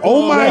 she does.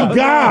 Oh, my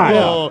God.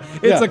 Oh,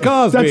 it's a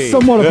Cosby. That's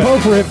somewhat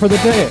appropriate for the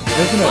day,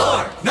 isn't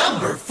it?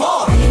 Number 4.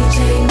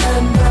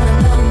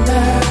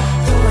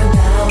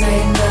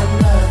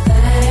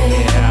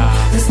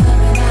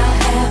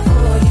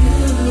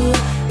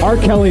 R.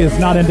 Kelly is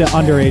not into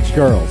underage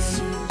girls.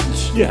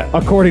 Yeah.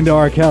 According to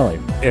R. Kelly.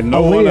 And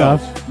no one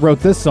else. Aaliyah wrote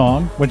this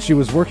song when she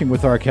was working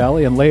with R.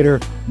 Kelly and later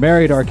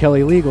married R.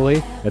 Kelly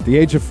legally at the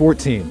age of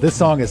 14. This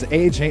song is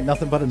Age Ain't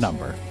Nothing But a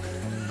Number.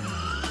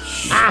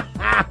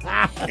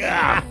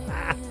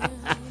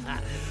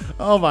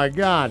 Oh, my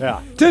God.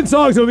 Yeah. 10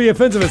 songs will be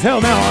offensive as hell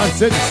now on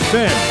Sit and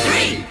Spin.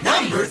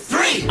 Number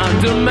 3.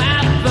 Under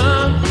my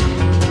thumb,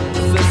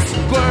 the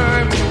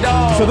squirming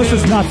dog. So this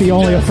is not the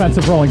only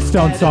offensive Rolling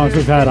Stones songs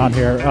we've had on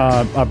here.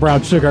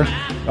 Brown Sugar,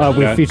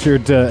 we've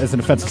featured as an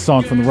offensive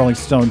song from the Rolling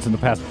Stones in the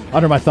past.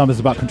 Under My Thumb is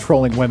about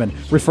controlling women,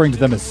 referring to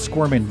them as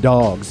squirming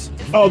dogs.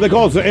 Oh, they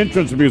call it the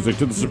entrance music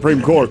to the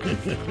Supreme Court.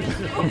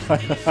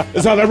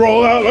 That's how they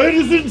roll out.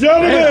 Ladies and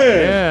gentlemen,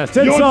 Yeah,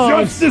 10 your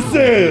songs.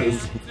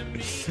 justices.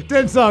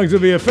 10 songs will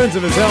be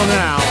offensive as hell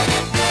now.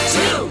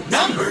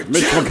 Number 2.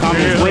 Mitch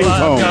McConnell's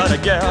Got ringtone.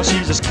 a gal,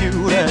 she's as cute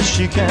as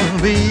she can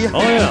be.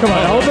 Oh, yeah. Come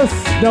on, Elvis?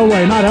 No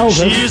way, not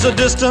Elvis. She's a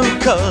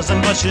distant cousin,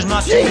 but she's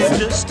not so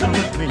distant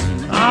with me.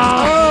 She's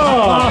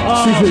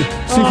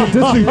a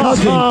distant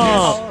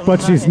cousin,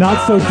 but she's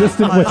not so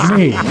distant with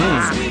me.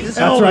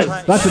 That's right.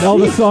 That's an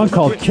Elvis song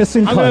called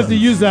Kissing I'm going to have to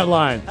Cousins. use that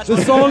line.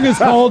 The song is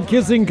called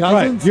Kissing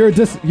Cousins.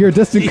 Right. You're a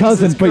distant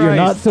cousin, but you're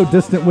not Christ. so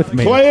distant with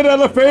me. Play it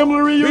at a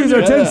family reunion. These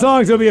are 10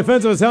 songs that will be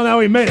offensive as hell. Now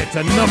we made it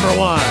to number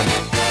 1.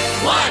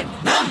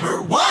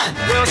 Number 1.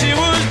 Well, she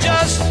was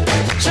just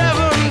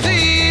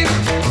 17.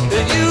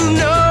 You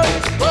know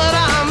what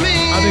I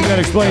mean. I think that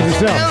explains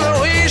itself. And the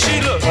way she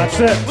looked That's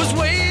it. was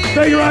way.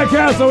 Thank you, Ryan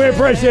Castle. We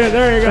appreciate it.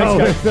 There you go.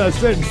 Thanks, With,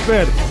 Sit and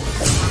Spin.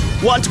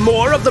 Want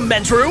more of The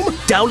Men's Room?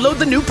 Download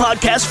the new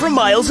podcast from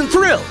Miles and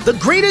Thrill, The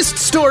Greatest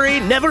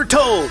Story Never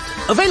Told.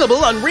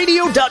 Available on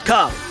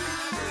radio.com.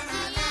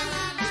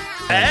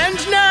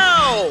 And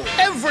now,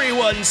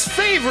 everyone's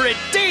favorite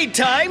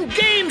daytime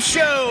game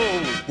show,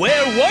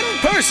 where one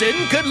person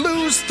could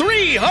lose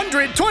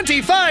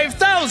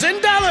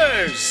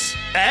 $325,000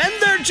 and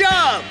their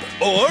job,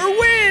 or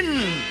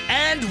win,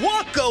 and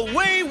walk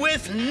away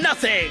with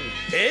nothing.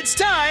 It's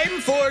time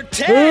for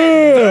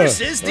Ted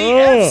versus the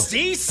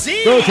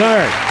FCC. So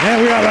tired.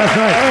 Man, we got last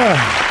night.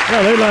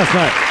 Yeah, late last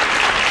night.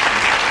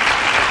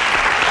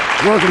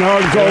 Working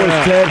hard as always,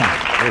 Ted.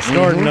 We're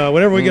snorting.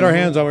 Whenever we get our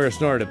hands on, we're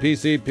snorting.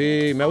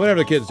 PCP, man, whatever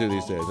the kids do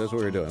these days. That's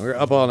what we're doing. We're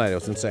up all night. It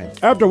was insane.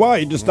 After a while,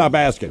 you just stop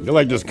asking. You're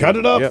like, just cut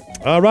it up.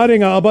 Yep.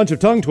 Writing a bunch of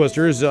tongue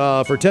twisters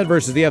for Ted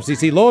versus the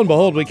FCC. Lo and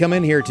behold, we come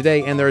in here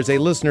today, and there is a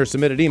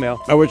listener-submitted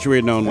email. I wish we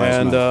had known last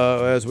And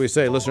night. as we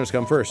say, listeners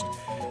come first.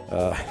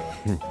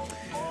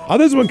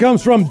 This one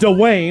comes from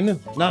Dwayne.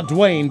 Not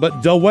Dwayne,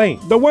 but Dwayne.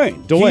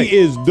 Dwayne. He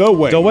is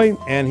Dwayne. Dwayne.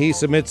 And he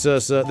submits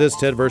us this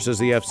Ted versus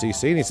the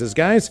FCC. And he says,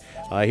 guys,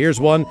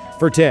 here's one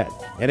for Ted.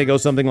 And it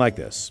goes something like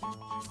this.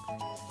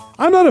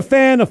 I'm not a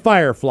fan of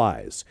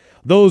fireflies.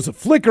 Those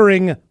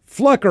flickering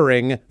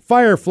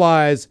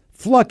fireflies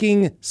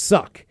flucking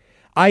suck.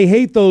 I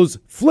hate those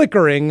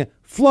flickering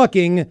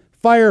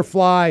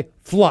firefly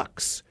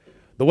flucks.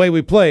 The way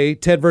we play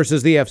Ted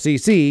versus the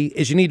FCC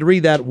is you need to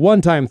read that one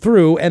time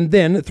through and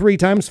then 3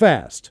 times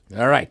fast.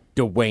 All right,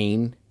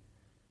 Dwayne.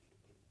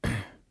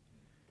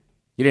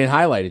 You didn't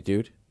highlight it,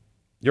 dude.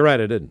 You're right,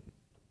 I didn't.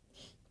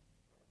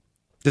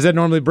 Does that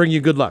normally bring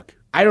you good luck?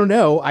 I don't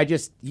know.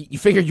 You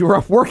figured you were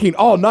up working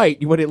all night.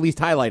 You would at least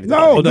highlight it.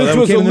 No, this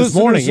was this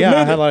morning.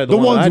 Yeah, I highlighted the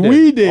one ones I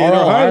we did are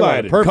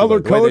highlighted. highlighted,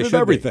 color-coded, Be.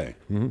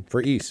 everything.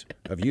 For ease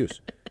of use.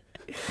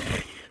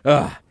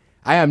 I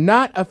am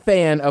not a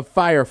fan of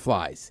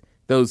fireflies.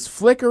 Those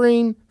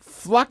flickering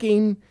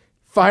fireflies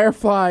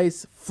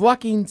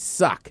flucking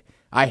suck.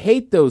 I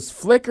hate those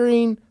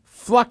flickering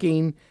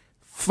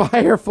firefly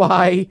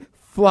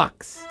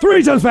flux.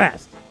 3 times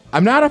fast.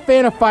 I'm not a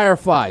fan of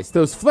fireflies.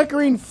 Those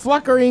flickering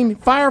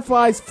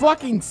fireflies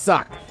flucking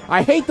suck.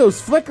 I hate those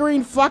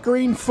flickering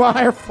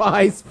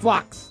fireflies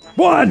flux.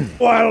 1.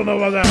 Well, I don't know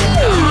about that.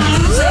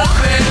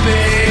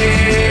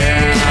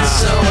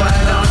 So why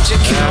don't you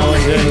come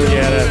Didn't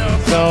get it.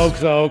 So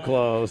So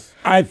close.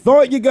 I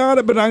thought you got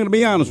it, but I'm going to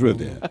be honest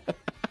with you.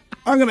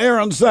 I'm going to err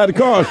on the side of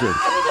caution.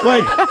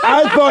 Like,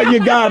 I thought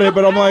you got it,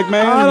 but I'm like,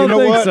 man, I don't you know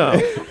think what? so.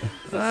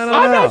 I don't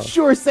I'm know. not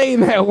sure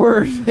saying that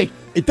word.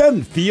 It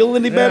doesn't feel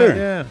any better.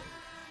 Yeah.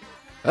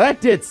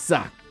 That did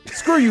suck.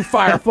 Screw you,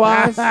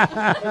 Fireflies.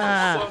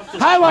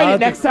 Highlight it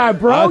next time,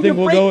 bro.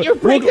 You're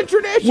breaking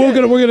tradition.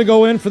 We're gonna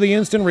go in for the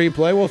instant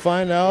replay. We'll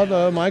find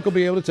out. Mike will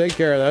be able to take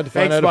care of that to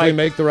find Thanks, out if we Mike.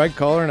 make the right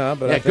call or not.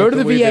 But Yeah, I think go to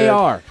that the we did.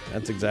 VAR.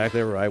 That's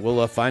exactly right.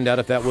 We'll find out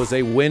if that was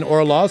a win or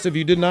a loss. If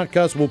you did not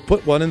cuss, we'll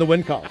put one in the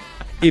win column.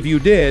 If you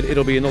did,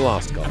 it'll be in the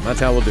lost column. That's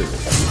how we'll do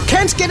it.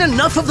 Can't get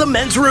enough of the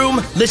Men's Room?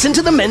 Listen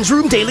to the Men's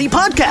Room Daily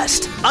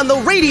Podcast on the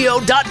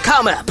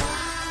radio.com app.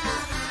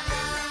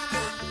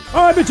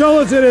 All right,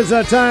 Bicholas, it is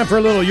time for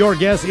a little Your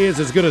Guess Is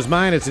As Good As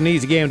Mine. It's an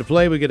easy game to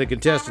play. We get a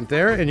contestant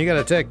there, and you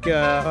got to take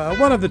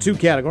one of the two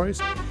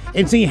categories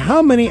and see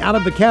how many out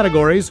of the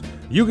categories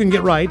you can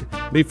get right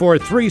before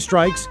 3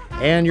 strikes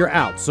and you're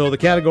out. So the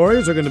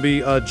categories are going to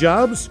be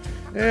jobs,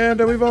 and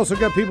we've also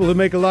got people who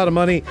make a lot of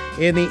money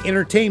in the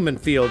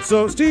entertainment field.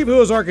 So, Steve, who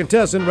is our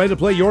contestant, ready to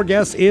play Your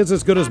Guess Is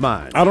As Good As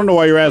Mine? I don't know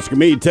why you're asking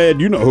me, Ted.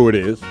 You know who it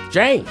is.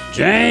 James.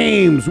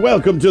 James,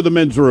 welcome to the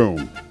men's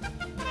room.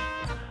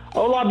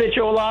 Hola,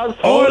 bicholas.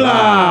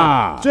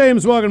 Hola.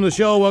 James, welcome to the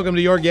show. Welcome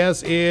to Your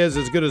Guess Is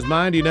As Good As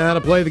Mine. Do you know how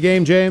to play the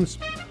game, James?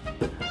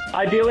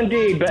 I do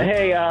indeed, but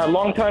hey,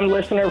 long-time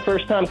listener,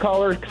 first-time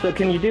caller, so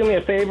can you do me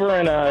a favor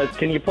and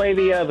can you play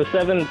the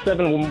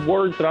seven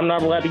words that I'm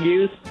not allowed to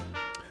use?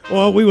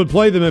 Well, we would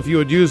play them if you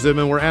would use them,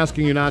 and we're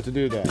asking you not to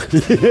do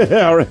that.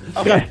 Yeah, all right.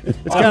 Okay.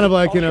 It's kind of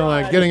like,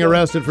 like getting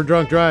arrested for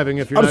drunk driving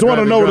if you're I not just want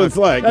to driving know what drunk. it's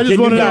like. I just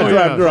Can want you to not know.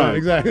 drive Yeah, drunk?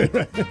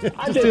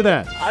 Exactly. Just do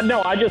that.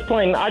 I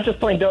just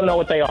plain don't know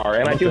what they are,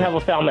 and I do have a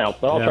foul mouth,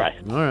 but I'll try.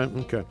 All right,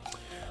 okay.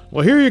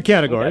 Well, here are your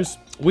categories.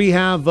 Okay. We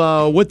have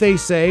what they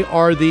say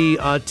are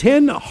the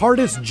 10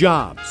 hardest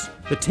jobs.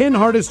 The 10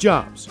 hardest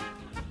jobs.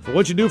 For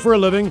what you do for a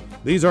living,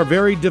 these are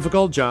very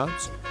difficult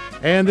jobs.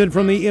 And then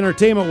from the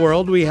entertainment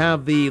world, we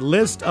have the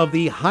list of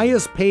the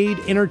highest paid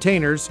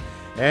entertainers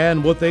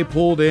and what they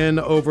pulled in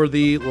over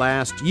the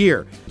last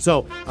year.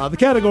 So the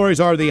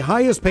categories are the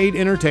highest paid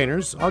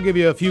entertainers. I'll give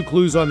you a few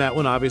clues on that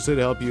one, obviously,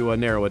 to help you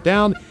narrow it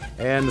down.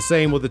 And the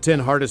same with the 10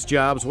 hardest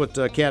jobs. What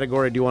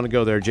category do you want to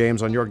go there,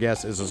 James? On Your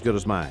Guess Is As Good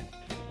As Mine.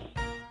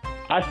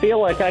 I feel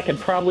like I could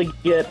probably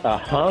get a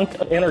hunk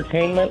of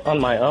entertainment on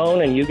my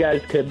own, and you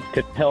guys could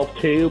help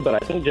too,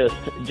 but I think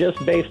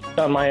just based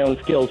on my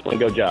own skills, I'm going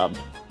to go jobs.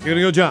 You're going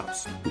to go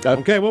jobs.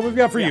 Okay, what we've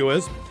got for you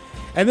is,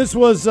 and this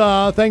was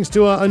thanks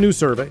to a new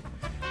survey,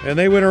 and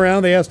they went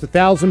around, they asked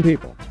 1,000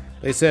 people.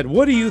 They said,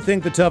 what do you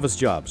think the toughest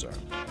jobs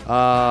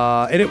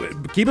are?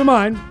 Keep in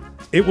mind,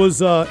 it was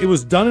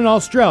done in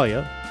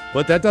Australia,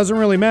 but that doesn't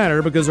really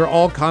matter because they're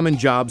all common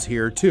jobs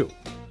here too.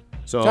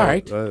 So, all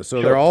right.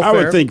 They're all fair. I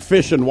would think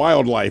fish and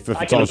wildlife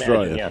if it's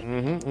Australia.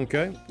 Imagine, yeah.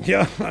 Okay.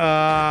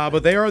 Yeah.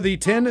 But they are the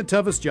 10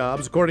 toughest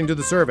jobs according to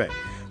the survey.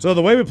 So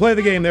the way we play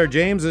the game there,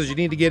 James, is you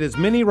need to get as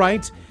many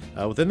right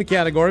within the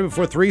category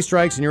before 3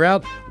 strikes and you're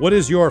out. What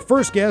is your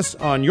first guess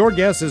on Your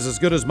Guess Is As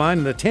Good As Mine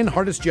in the 10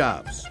 hardest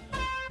jobs?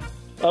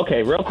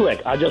 Okay, real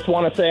quick. I just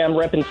want to say I'm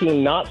repping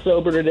Team Not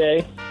Sober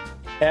today,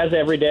 as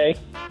every day.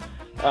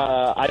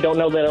 I don't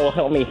know that it will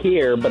help me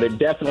here, but it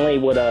definitely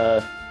would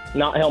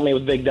not help me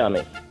with Big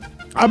Dummy.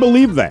 I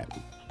believe that.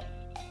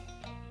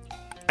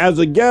 As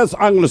a guess,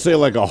 I'm going to say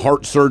like a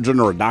heart surgeon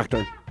or a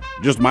doctor.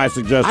 Just my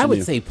suggestion. I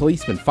would say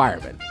policeman,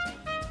 fireman.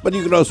 But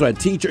you could also add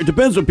teacher. It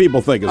depends what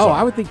people think.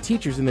 I would think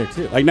teachers in there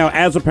too. Like now,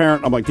 as a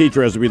parent, I'm like,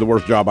 teacher has to be the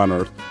worst job on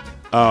earth.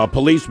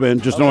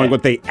 Policeman, just knowing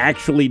what they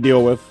actually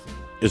deal with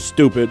is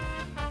stupid.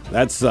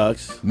 That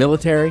sucks.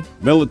 Military.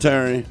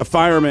 A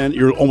fireman,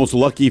 you're almost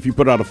lucky if you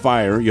put out a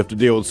fire. You have to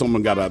deal with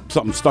someone got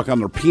something stuck on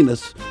their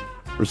penis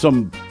or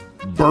some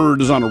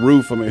bird is on a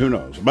roof. I mean, who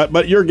knows?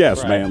 But your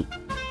guess, Right. man.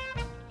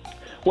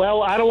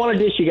 Well, I don't want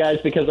to dish you guys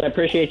because I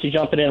appreciate you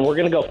jumping in. We're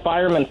going to go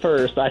fireman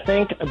first, I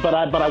think, but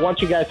I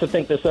want you guys to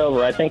think this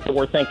over. I think that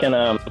we're thinking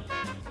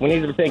we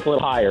need to think a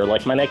little higher.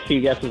 Like my next few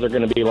guesses are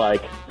going to be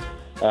like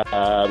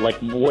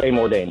way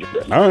more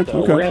dangerous. All right,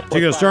 So okay. we're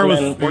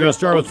gonna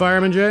start with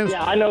fireman, James?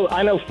 Yeah, I know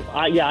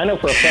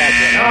for a fact.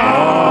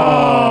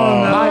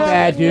 My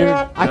bad, dude.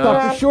 I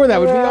thought for sure that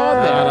would be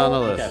on there. Not on the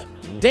list.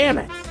 Okay. Damn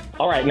it.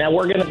 All right, now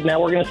we're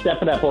gonna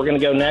step it up. We're gonna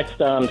go next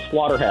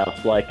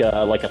slaughterhouse, like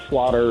a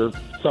slaughter,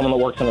 someone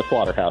that works in a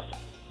slaughterhouse.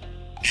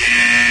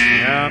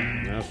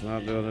 Yeah, that's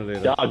not doing it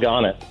either.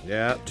 Doggone it.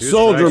 Yeah,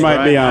 Soldier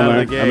might be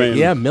on there. I mean,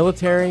 Yeah,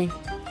 military.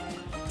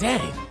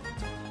 Dang.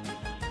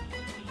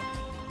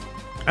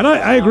 And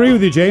I agree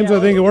with you, James. I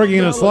think working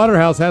in a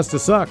slaughterhouse has to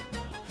suck.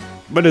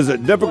 But is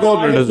it difficult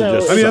or does it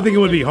just? I mean, I think it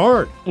would be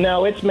hard.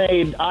 No, it's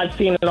made. I've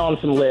seen it on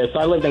some lists.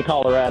 I lived in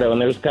Colorado, and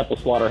there's a couple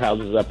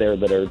slaughterhouses up there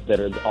that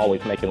are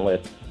always making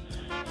lists.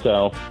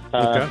 So,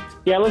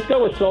 yeah, let's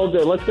go with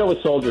soldier. Let's go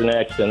with soldier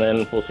next, and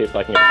then we'll see if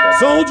I can get that.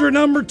 Soldier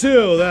number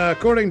 2.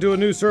 According to a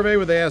new survey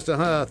where they asked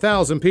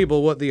 1,000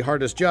 people what the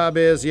hardest job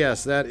is,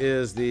 yes, that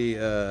is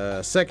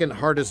the second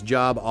hardest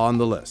job on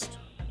the list.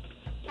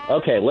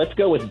 Okay, let's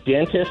go with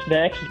dentist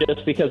next,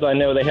 just because I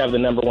know they have the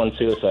number one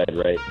suicide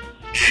rate.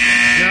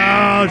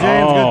 No,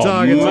 James, good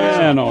talking.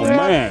 Man, oh,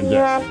 man.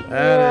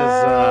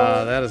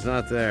 That is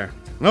not there.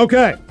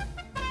 Okay.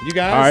 You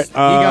guys, All right,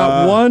 you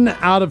got 1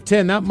 out of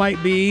 10. That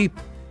might be,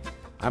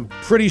 I'm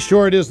pretty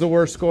sure it is the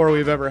worst score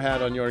we've ever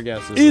had on your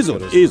guesses.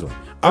 Easily.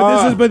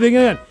 But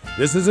again,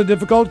 this is a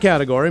difficult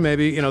category.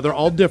 Maybe, they're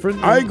all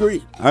different. I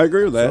agree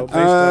with that. So based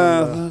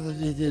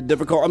on,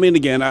 difficult. I mean,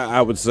 again,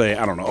 I would say,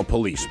 I don't know, a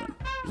policeman,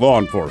 law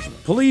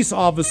enforcement. Police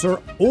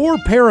officer or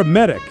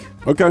paramedic.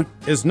 Okay.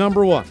 Is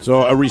number 1.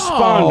 So a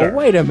responder. Oh,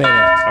 wait a minute.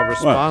 A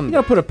responder. You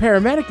don't put a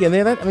paramedic in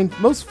there.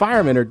 Most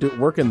firemen are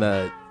working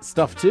the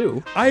stuff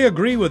too. I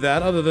agree with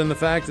that, other than the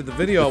fact that the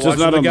video It's I just watched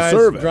not of the on the guys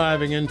survey.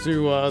 driving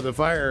into the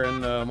fire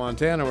in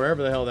Montana,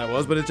 wherever the hell that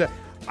was. But it's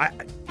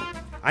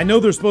I know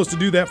they're supposed to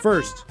do that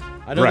first.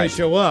 I know Right. they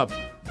show up.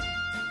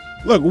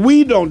 Look,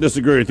 we don't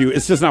disagree with you.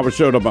 It's just not what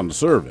showed up on the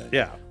survey.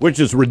 Yeah.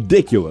 Which is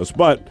ridiculous,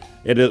 but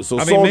it is. So I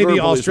mean, soldier, maybe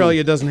policeman-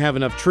 Australia doesn't have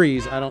enough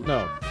trees. I don't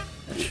know.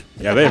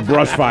 Yeah, they have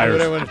brush fires.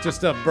 When it just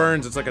stuff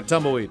burns, it's like a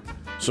tumbleweed.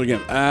 So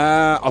again,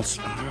 I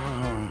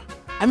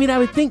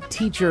would think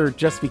teacher,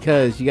 just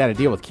because you got to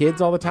deal with kids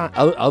all the time,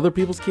 other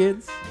people's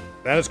kids.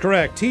 That is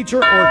correct. Teacher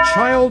or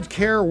child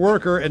care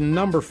worker in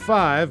number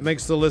 5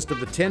 makes the list of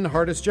the 10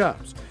 hardest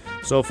jobs.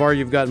 So far,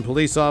 you've gotten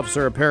police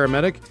officer or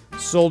paramedic,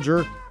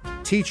 soldier,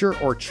 teacher,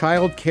 or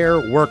child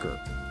care worker.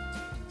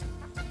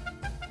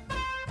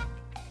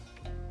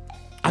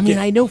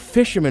 I know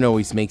fisherman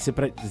always makes it,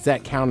 but does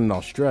that count in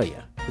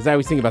Australia? Because I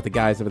always think about the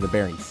guys over the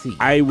Bering Sea.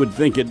 I would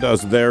think it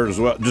does there as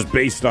well, just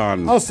based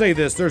on. I'll say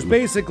this: there's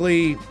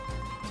a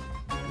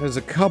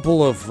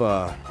couple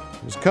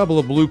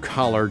of blue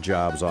collar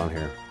jobs on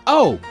here.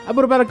 Oh,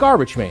 what about a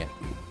garbage man?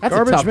 That's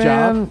Garbage a tough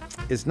man job.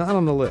 is not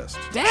on the list.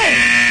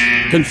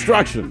 Dang.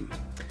 Construction.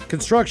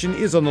 Construction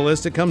is on the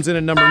list. It comes in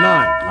at number 9.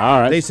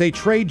 All right. They say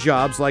trade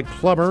jobs like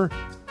plumber,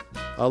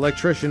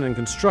 electrician, and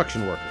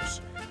construction workers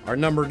are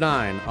number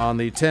 9 on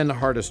the 10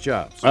 hardest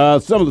jobs.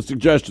 Some of the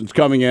suggestions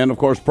coming in, of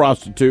course,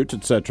 prostitutes,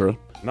 etc.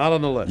 Not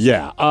on the list.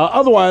 Yeah.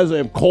 Otherwise, they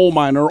have coal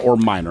miner or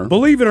miner.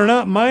 Believe it or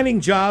not,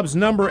 mining jobs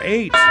number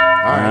 8. All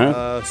right.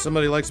 right.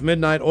 Somebody likes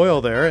midnight oil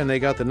there, and they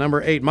got the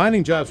number 8.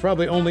 Mining jobs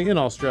probably only in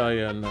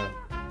Australia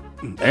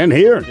and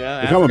here.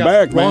 Yeah, They're coming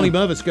back, man. Lonnie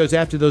Bovitz goes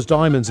after those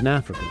diamonds in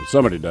Africa.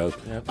 Somebody does.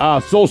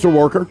 Social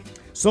worker.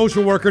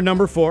 Social worker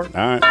number 4. All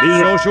right.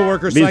 Social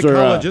worker, these are,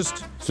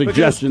 psychologist.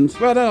 suggestions.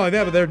 Well, not only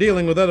that, but they're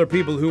dealing with other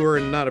people who are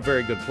in not a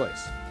very good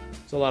place.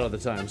 It's a lot of the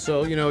time.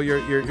 So,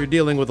 you're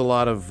dealing with a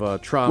lot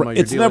of trauma. Right.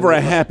 You're It's dealing never with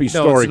a happy no,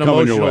 story it's an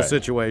coming your emotional way.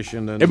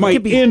 situation. And It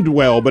might end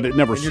well, but it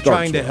never and you're starts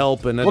trying to well.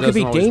 help, and it Well, it could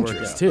doesn't be always work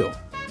dangerous out. too.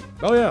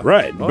 Oh, yeah.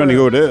 Right, depending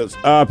who it is.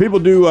 People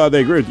do, they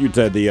agree with you,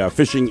 Ted, the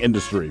fishing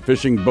industry,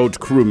 fishing boat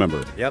crew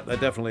member. Yep,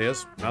 that definitely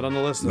is. Not on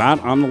the list.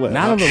 Not on the list.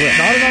 Not on the list.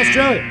 Not in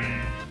Australia.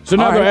 So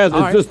now All they're right,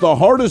 asking, all is this the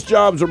hardest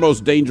jobs or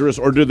most dangerous,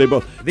 or do they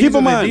both? Keep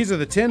in mind, These are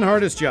the 10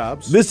 hardest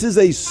jobs. this is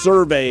a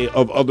survey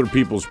of other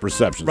people's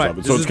perceptions Right. of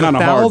it, This so it's is kind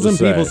of the hard to 1,000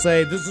 say. people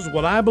say, this is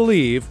what I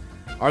believe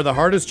are the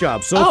hardest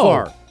jobs so Oh.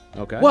 far.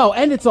 Okay. Well,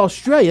 and it's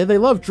Australia. They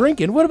love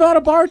drinking. What about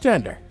a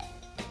bartender?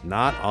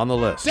 Not on the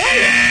list. We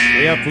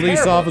have police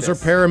Terrible officer,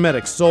 this.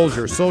 paramedic,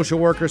 soldier, social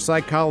worker,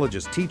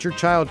 psychologist, teacher,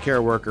 child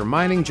care worker,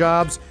 mining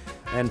jobs,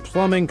 and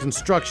plumbing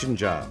construction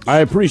jobs. I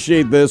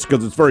appreciate this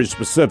because it's very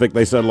specific.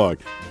 They said, look,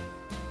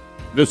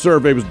 this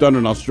survey was done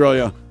in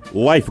Australia.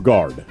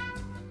 Lifeguard.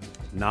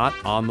 Not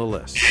on the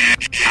list.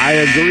 I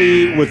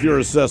agree with your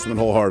assessment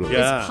wholeheartedly.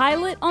 Yeah.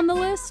 Pilot on the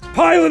list?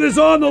 Pilot is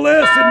on the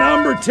list at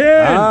number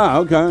 10. Ah,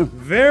 okay.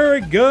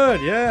 Very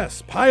good.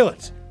 Yes,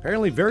 pilot.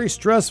 Apparently very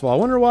stressful. I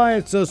wonder why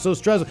it's so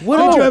stressful.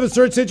 Whoa. Did you have a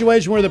certain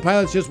situation where the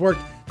pilots just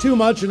worked too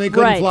much and they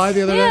couldn't fly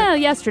the other Yeah,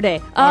 day? yesterday.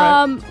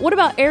 What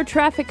about air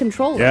traffic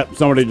controller? Yep,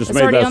 somebody just It's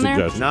made already that on there?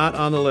 suggestion. Not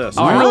on the list.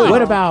 All right. Really?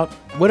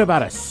 What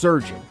about a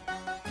surgeon?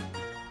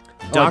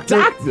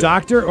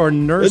 Doctor or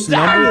nurse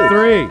Doctor.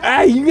 number 3.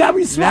 Hey, you got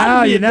me smart.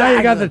 Now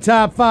you got the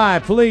top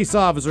 5. Police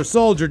officer,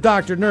 soldier,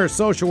 doctor, nurse,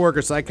 social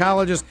worker,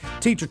 psychologist,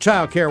 teacher,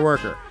 child care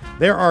worker.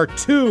 There are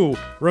 2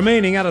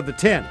 remaining out of the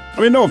 10. I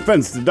mean, no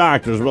offense to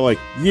doctors, but like,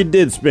 you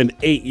did spend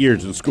 8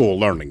 years in school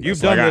learning this. You've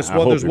done Like, this. I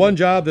Well, hope there's you one did.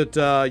 job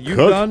that you've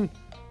Cook? done.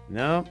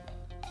 No.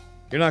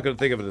 You're not going to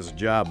think of it as a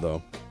job,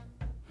 though.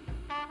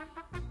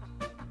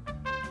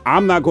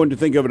 I'm not going to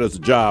think of it as a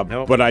job,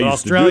 Nope. but I used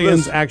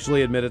Australians to do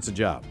actually admit it's a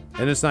job.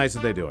 And it's nice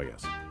that they do, I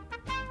guess. this.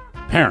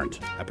 Parent.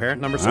 A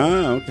parent number 7.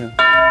 Ah, okay.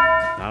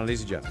 Not an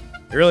easy job.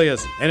 It really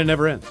is. And it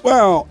never ends.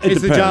 Well, it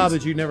It's the depends. job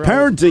that you never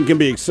Parenting can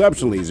be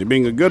exceptionally easy.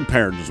 Being a good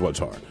parent is what's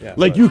hard. Yeah,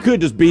 like but- you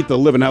could just beat the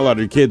living hell out of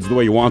your kids the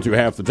way you want to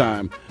half the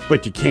time,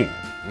 but you can't.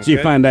 So you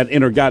Okay. find that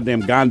inner goddamn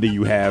Gandhi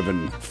you have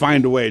and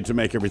find a way to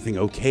make everything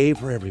okay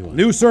for everyone.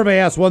 New survey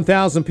asked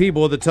 1,000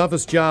 people what the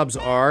toughest jobs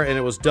are, and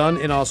it was done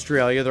in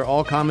Australia. They're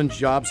all common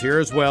jobs here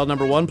as well.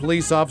 Number 1,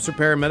 police officer,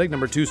 paramedic.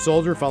 Number 2,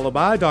 soldier, followed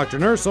by doctor,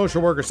 nurse,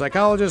 social worker,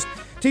 psychologist,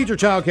 teacher,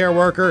 child care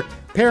worker,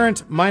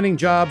 parent, mining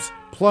jobs,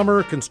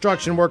 plumber,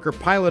 construction worker,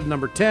 pilot.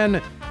 Number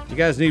 10. You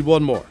guys need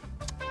one more.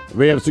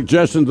 We have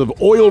suggestions of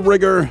oil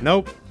rigger.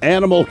 Nope.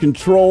 Animal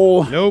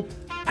control. Nope.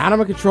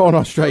 Animal control in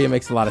Australia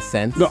makes a lot of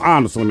sense. No,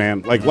 honestly,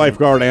 man, like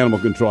lifeguard, animal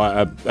control,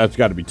 that's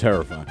got to be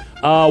terrifying.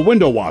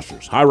 Window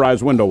washers,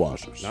 high-rise window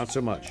washers. Not so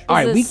much. All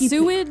right,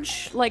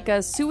 sewage, like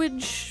a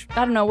sewage,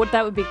 I don't know what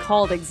that would be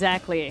called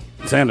exactly.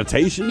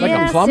 Sanitation? Yeah,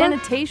 Like a plumber?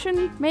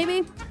 sanitation,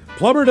 maybe?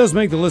 Plumber does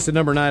make the list at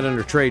number 9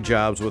 under trade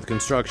jobs with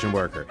construction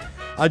worker.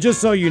 Just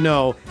so you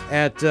know,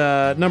 at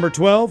number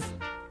 12,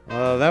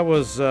 that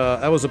was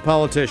a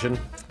politician.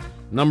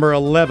 Number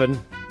 11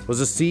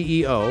 was a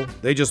CEO.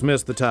 They just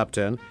missed the top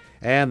 10.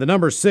 And the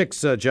number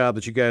 6 job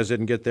that you guys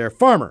didn't get there,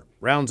 farmer,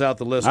 rounds out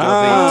the list of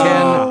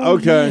the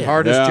 10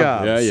 hardest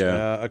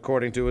jobs.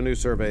 According to a new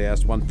survey,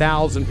 asked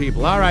 1,000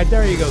 people. All right,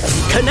 there you go.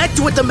 Connect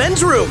with the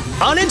Men's Room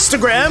on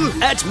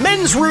Instagram at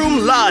Men's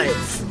Room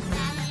Live.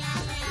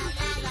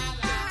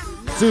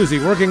 Susie,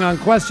 working on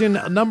question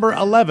number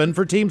 11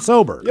 for Team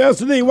Sober.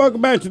 Yes, indeed.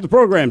 Welcome back to the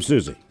program,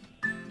 Susie.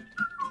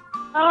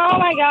 Oh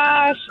my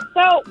gosh.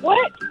 So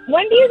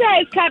when do you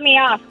guys cut me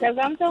off? Because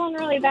I'm feeling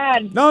really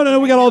bad. No,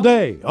 we got all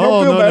day.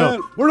 Don't feel bad.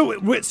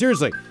 No.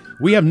 Seriously,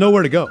 we have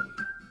nowhere to go.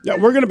 Yeah,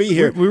 we're going to be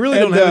here. We really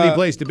don't have any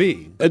place to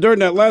be. And during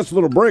that last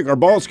little break, our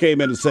boss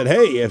came in and said,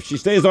 hey, if she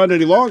stays on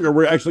any longer,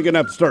 we're actually going to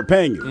have to start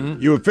paying you.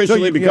 Mm-hmm. You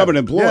officially become an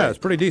employee. Yeah, it's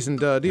a pretty decent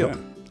deal. Yeah.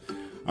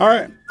 All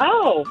right.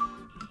 Oh.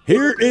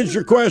 Here is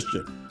your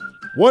question.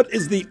 What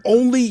is the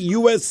only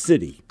U.S.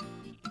 city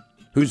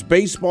whose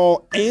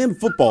baseball and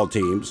football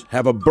teams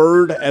have a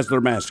bird as their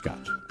mascot?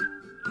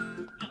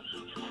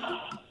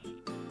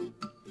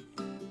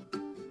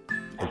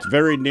 It's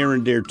very near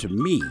and dear to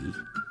me.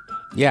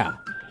 Yeah.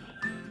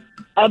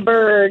 A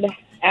bird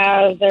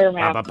as their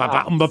mascot.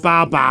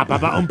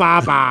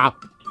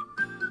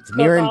 It's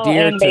near and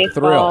dear and to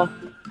baseball. Thrill.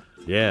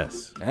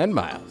 Yes. And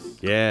Miles.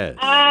 Yes.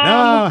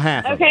 No,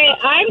 half of it. Okay,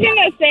 I'm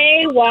going to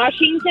say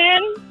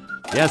Washington.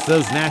 Yes,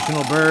 those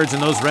national birds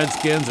and those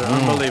Redskins are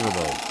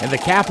unbelievable. And the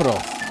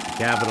Capitals.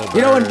 Capital bird.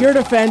 You know, in your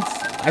defense,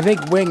 I think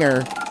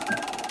Winger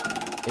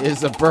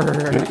is a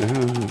bird,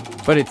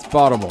 but it's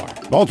Baltimore.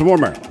 Baltimore,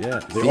 Maryland. Yeah.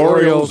 The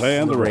Orioles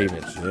and the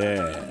Ravens.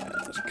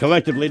 Yes.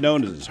 Collectively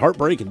known as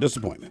heartbreak and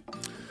disappointment.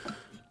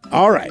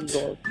 All right.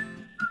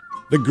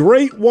 The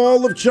Great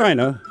Wall of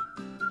China,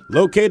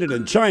 located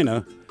in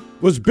China,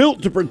 was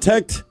built to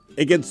protect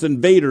against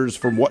invaders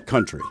from what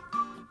country?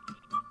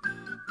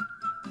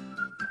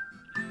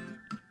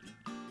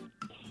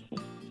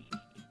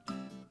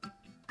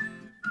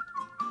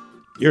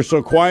 You're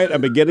so quiet,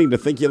 I'm beginning to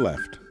think you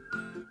left.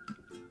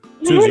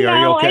 Susie, are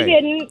you No, okay? I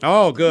didn't.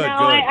 Oh, good, good.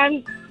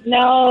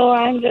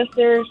 I'm just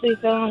seriously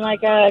feeling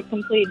like a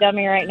complete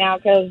dummy right now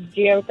because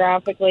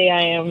geographically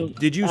I am.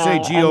 Did you say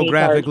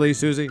geographically,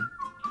 Susie?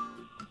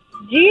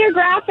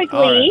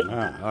 Geographically.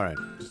 All right.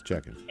 Just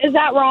checking. Is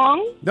that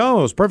wrong?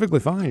 No, it's perfectly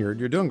fine. You're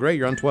doing great.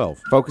 You're on 12.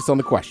 Focus on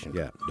the question.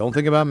 Yeah. Don't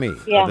think about me.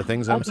 Yeah. Or the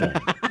things I'm Okay. saying.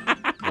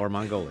 Or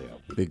Mongolia.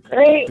 The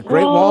Great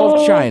Great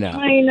Wall of China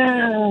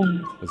China.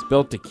 was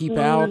built to keep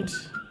out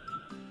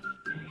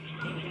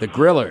the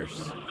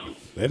grillers.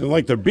 They didn't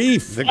like their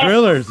beef. The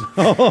grillers.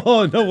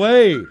 Oh, no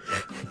way.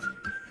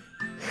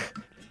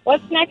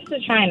 What's next to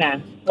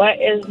China? What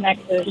is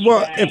next to China?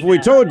 Well, if we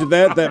told you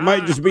that, that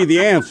might just be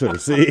the answer,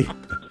 see?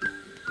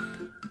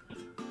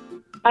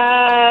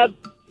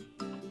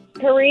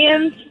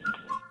 Koreans.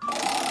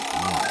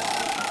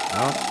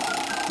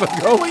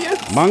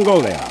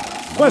 Mongolia.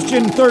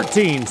 Question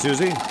 13,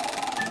 Susie.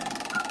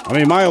 I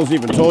mean, Miles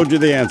even told you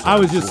the answer. I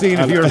was just seeing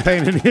if you were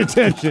paying any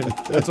attention.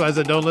 That's why I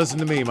said, don't listen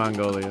to me,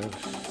 Mongolia.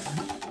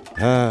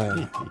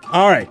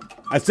 All right.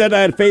 I said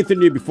I had faith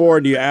in you before,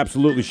 and you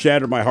absolutely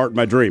shattered my heart and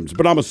my dreams.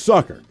 But I'm a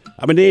sucker.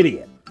 I'm an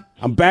idiot.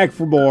 I'm back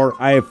for more.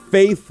 I have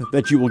faith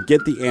that you will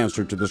get the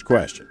answer to this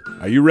question.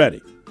 Are you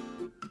ready?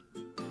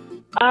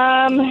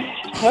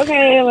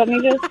 Okay, let me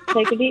just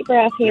take a deep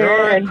breath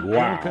here.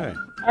 Wow. Okay.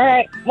 All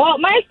right. Well,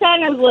 my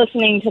son is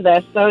listening to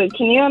this, so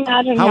can you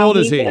imagine How old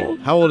is he? feels?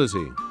 How old is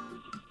he?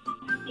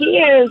 He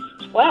is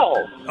 12.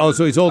 Oh,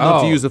 so he's old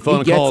enough to use the phone he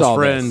and gets call all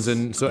his friends, this.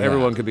 and so Yeah.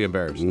 everyone could be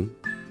embarrassed.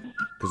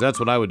 Because that's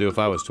what I would do if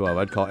I was 12.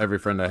 I'd call every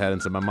friend I had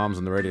and say, my mom's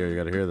on the radio. You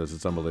got to hear this.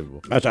 It's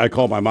unbelievable. That's why I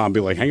call my mom and be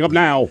like, hang up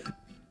now.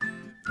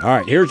 All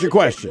right, here's your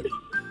question.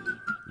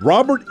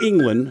 Robert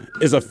Englund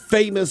is a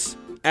famous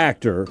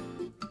actor,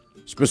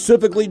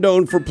 specifically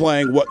known for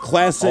playing what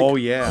classic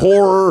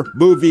horror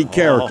movie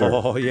character?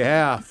 Oh,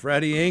 yeah.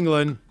 Freddie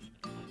England.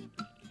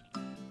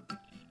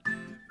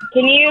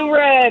 Can you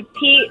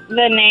repeat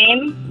the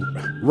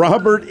name?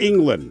 Robert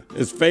Englund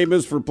is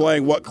famous for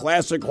playing what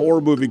classic horror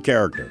movie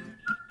character?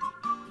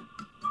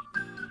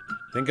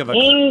 Think of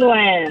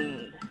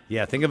England.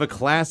 Yeah, think of a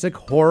classic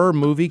horror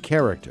movie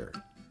character.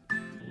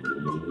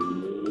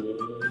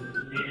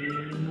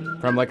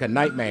 From like a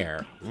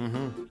Nightmare. A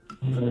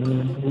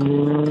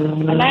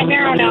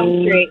Nightmare on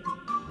Elm Street.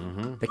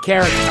 The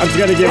character. I'm just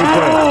going to give it to You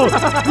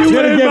I'm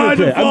gonna made give my it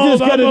to you. I'm default. just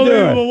going to do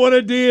Unbelievable. it. What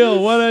a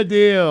deal. What a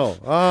deal.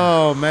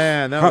 Oh,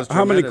 man. That was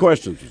How many tremendous.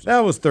 questions? That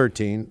was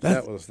 13.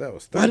 That was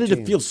 13. Why did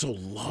it feel so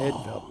long? It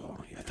felt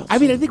long, yeah. I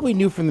mean, I think we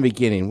knew from the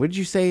beginning. What did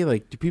you say?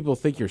 Like, do people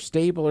think you're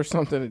stable or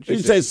something? You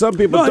say some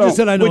people No, don't. I just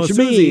said I know which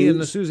Susie, means, and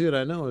the Susie that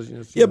I know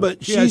is. Yeah,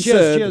 but she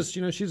said-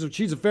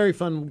 she's a very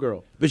fun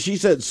girl. But she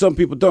said some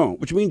people don't,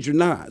 which means you're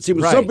not. See,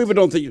 when some Right. people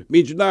don't think it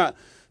means you're not,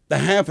 the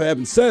half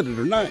haven't said it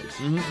are nice.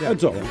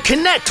 That's all.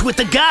 Connect with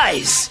the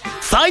guys.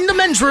 Find the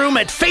men's room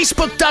at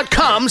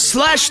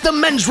facebook.com/the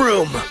men's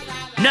room.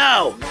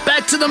 Now,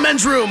 back to the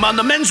men's room on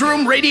the Men's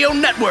Room Radio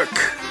Network.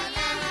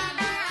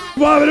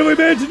 What have we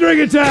been to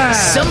drinking time?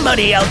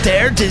 Somebody out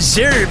there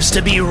deserves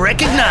to be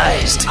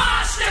recognized.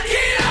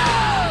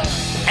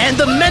 And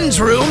the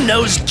men's room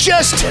knows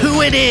just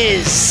who it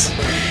is.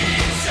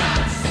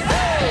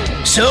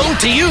 So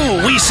to you,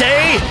 we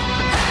say,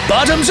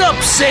 bottoms up,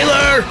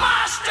 sailor.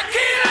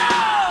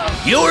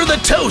 You're the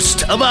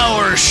toast of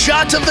our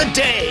shot of the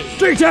day.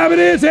 Drink time it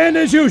is, and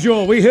as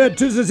usual, we head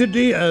to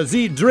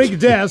the drink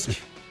desk.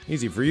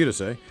 Easy for you to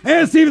say.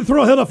 And Stephen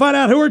Thrillhill to find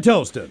out who we're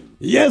toasting.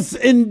 Yes,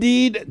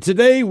 indeed.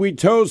 Today we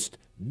toast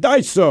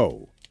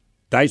Daiso.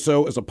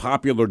 Daiso is a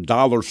popular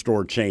dollar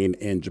store chain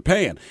in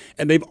Japan,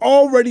 and they've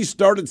already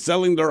started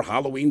selling their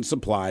Halloween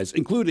supplies,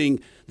 including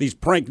these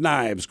prank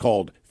knives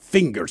called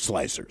finger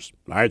slicers.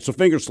 All right, so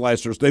finger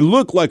slicers, they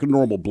look like a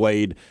normal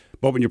blade,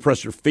 but when you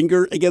press your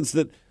finger against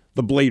it,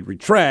 the blade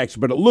retracts,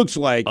 but it looks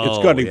like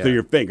it's cutting through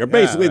your finger.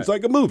 Basically, it's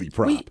like a movie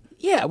prop.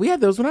 We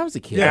had those when I was a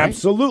kid. Yeah, right?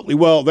 absolutely.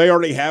 Well, they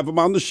already have them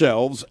on the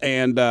shelves,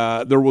 and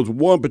there was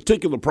one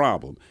particular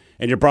problem.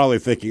 And you're probably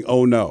thinking,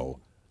 oh, no,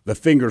 the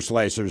finger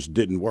slicers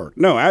didn't work.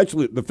 No,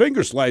 actually, the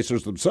finger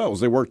slicers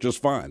themselves, they work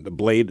just fine. The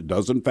blade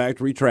does, in fact,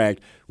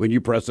 retract when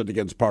you press it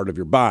against part of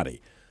your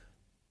body.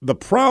 The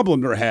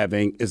problem they're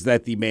having is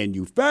that the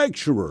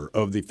manufacturer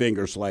of the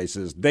finger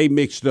slices, they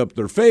mixed up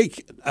their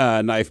fake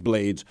knife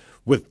blades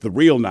with the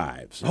real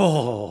knives.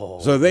 Oh,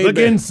 so the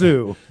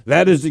Ginsu.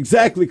 That is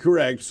exactly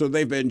correct. So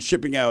they've been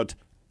shipping out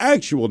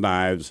actual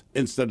knives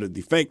instead of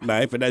the fake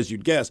knife. And as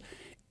you'd guess,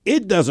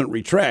 it doesn't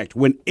retract.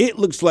 When it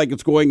looks like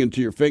it's going into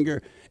your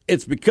finger,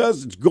 it's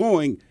because it's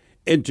going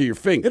into your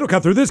finger. It'll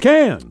cut through this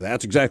can.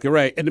 That's exactly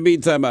right. In the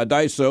meantime,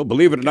 Daiso,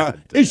 believe it or not,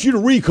 issued a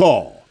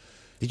recall.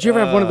 Did you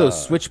ever have one of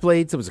those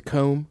switchblades that was a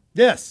comb?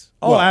 Yes.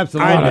 Oh,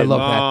 absolutely. I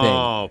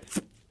love that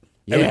thing.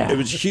 Yeah. It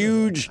was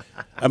huge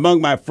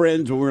among my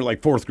friends when we were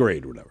like fourth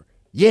grade or whatever.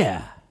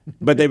 Yeah.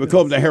 But they would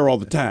comb their hair all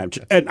the time.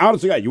 And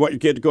honestly, you want your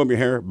kid to comb your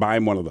hair, buy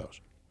him one of those.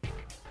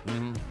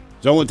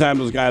 It's the only time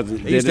those guys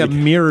did They used to have it.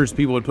 mirrors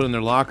people would put in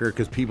their locker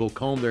because people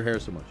combed their hair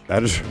so much.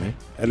 That is right.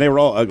 And they were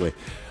all ugly.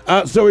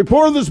 So we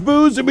pour this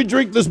booze and we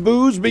drink this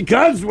booze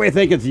because we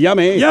think it's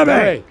yummy. Yummy. All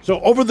right. So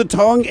over the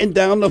tongue and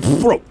down the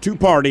throat to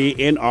party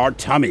in our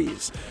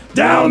tummies.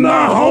 Down the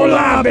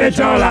hola,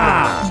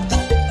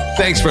 bitchola.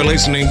 Thanks for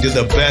listening to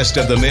the Best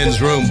of the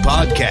Men's Room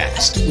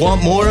podcast.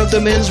 Want more of the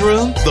Men's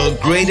Room? The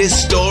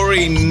greatest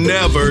story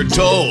never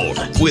told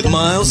with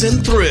Miles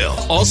and Thrill.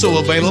 Also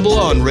available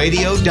on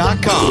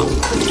radio.com.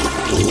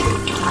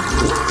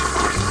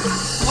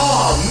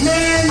 Oh,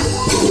 man.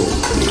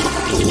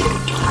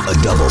 A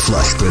Double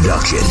Flush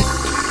production.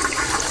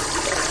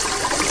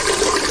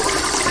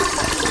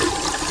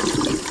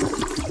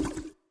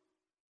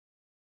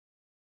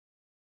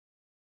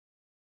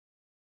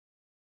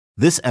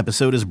 This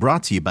episode is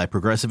brought to you by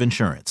Progressive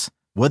Insurance.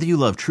 Whether you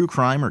love true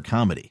crime or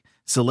comedy,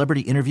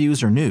 celebrity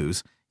interviews or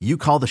news, you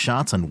call the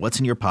shots on what's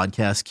in your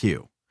podcast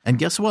queue. And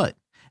guess what?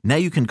 Now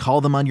you can call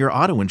them on your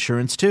auto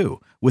insurance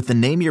too with the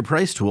Name Your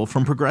Price tool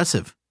from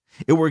Progressive.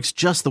 It works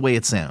just the way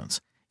it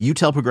sounds. You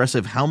tell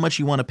Progressive how much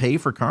you want to pay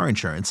for car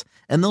insurance,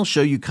 and they'll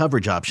show you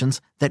coverage options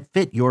that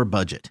fit your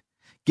budget.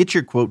 Get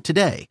your quote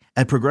today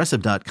at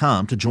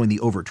Progressive.com to join the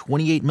over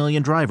 28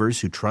 million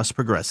drivers who trust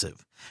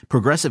Progressive.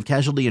 Progressive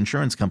Casualty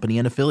Insurance Company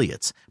and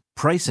Affiliates.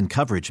 Price and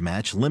coverage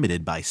match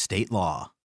limited by state law.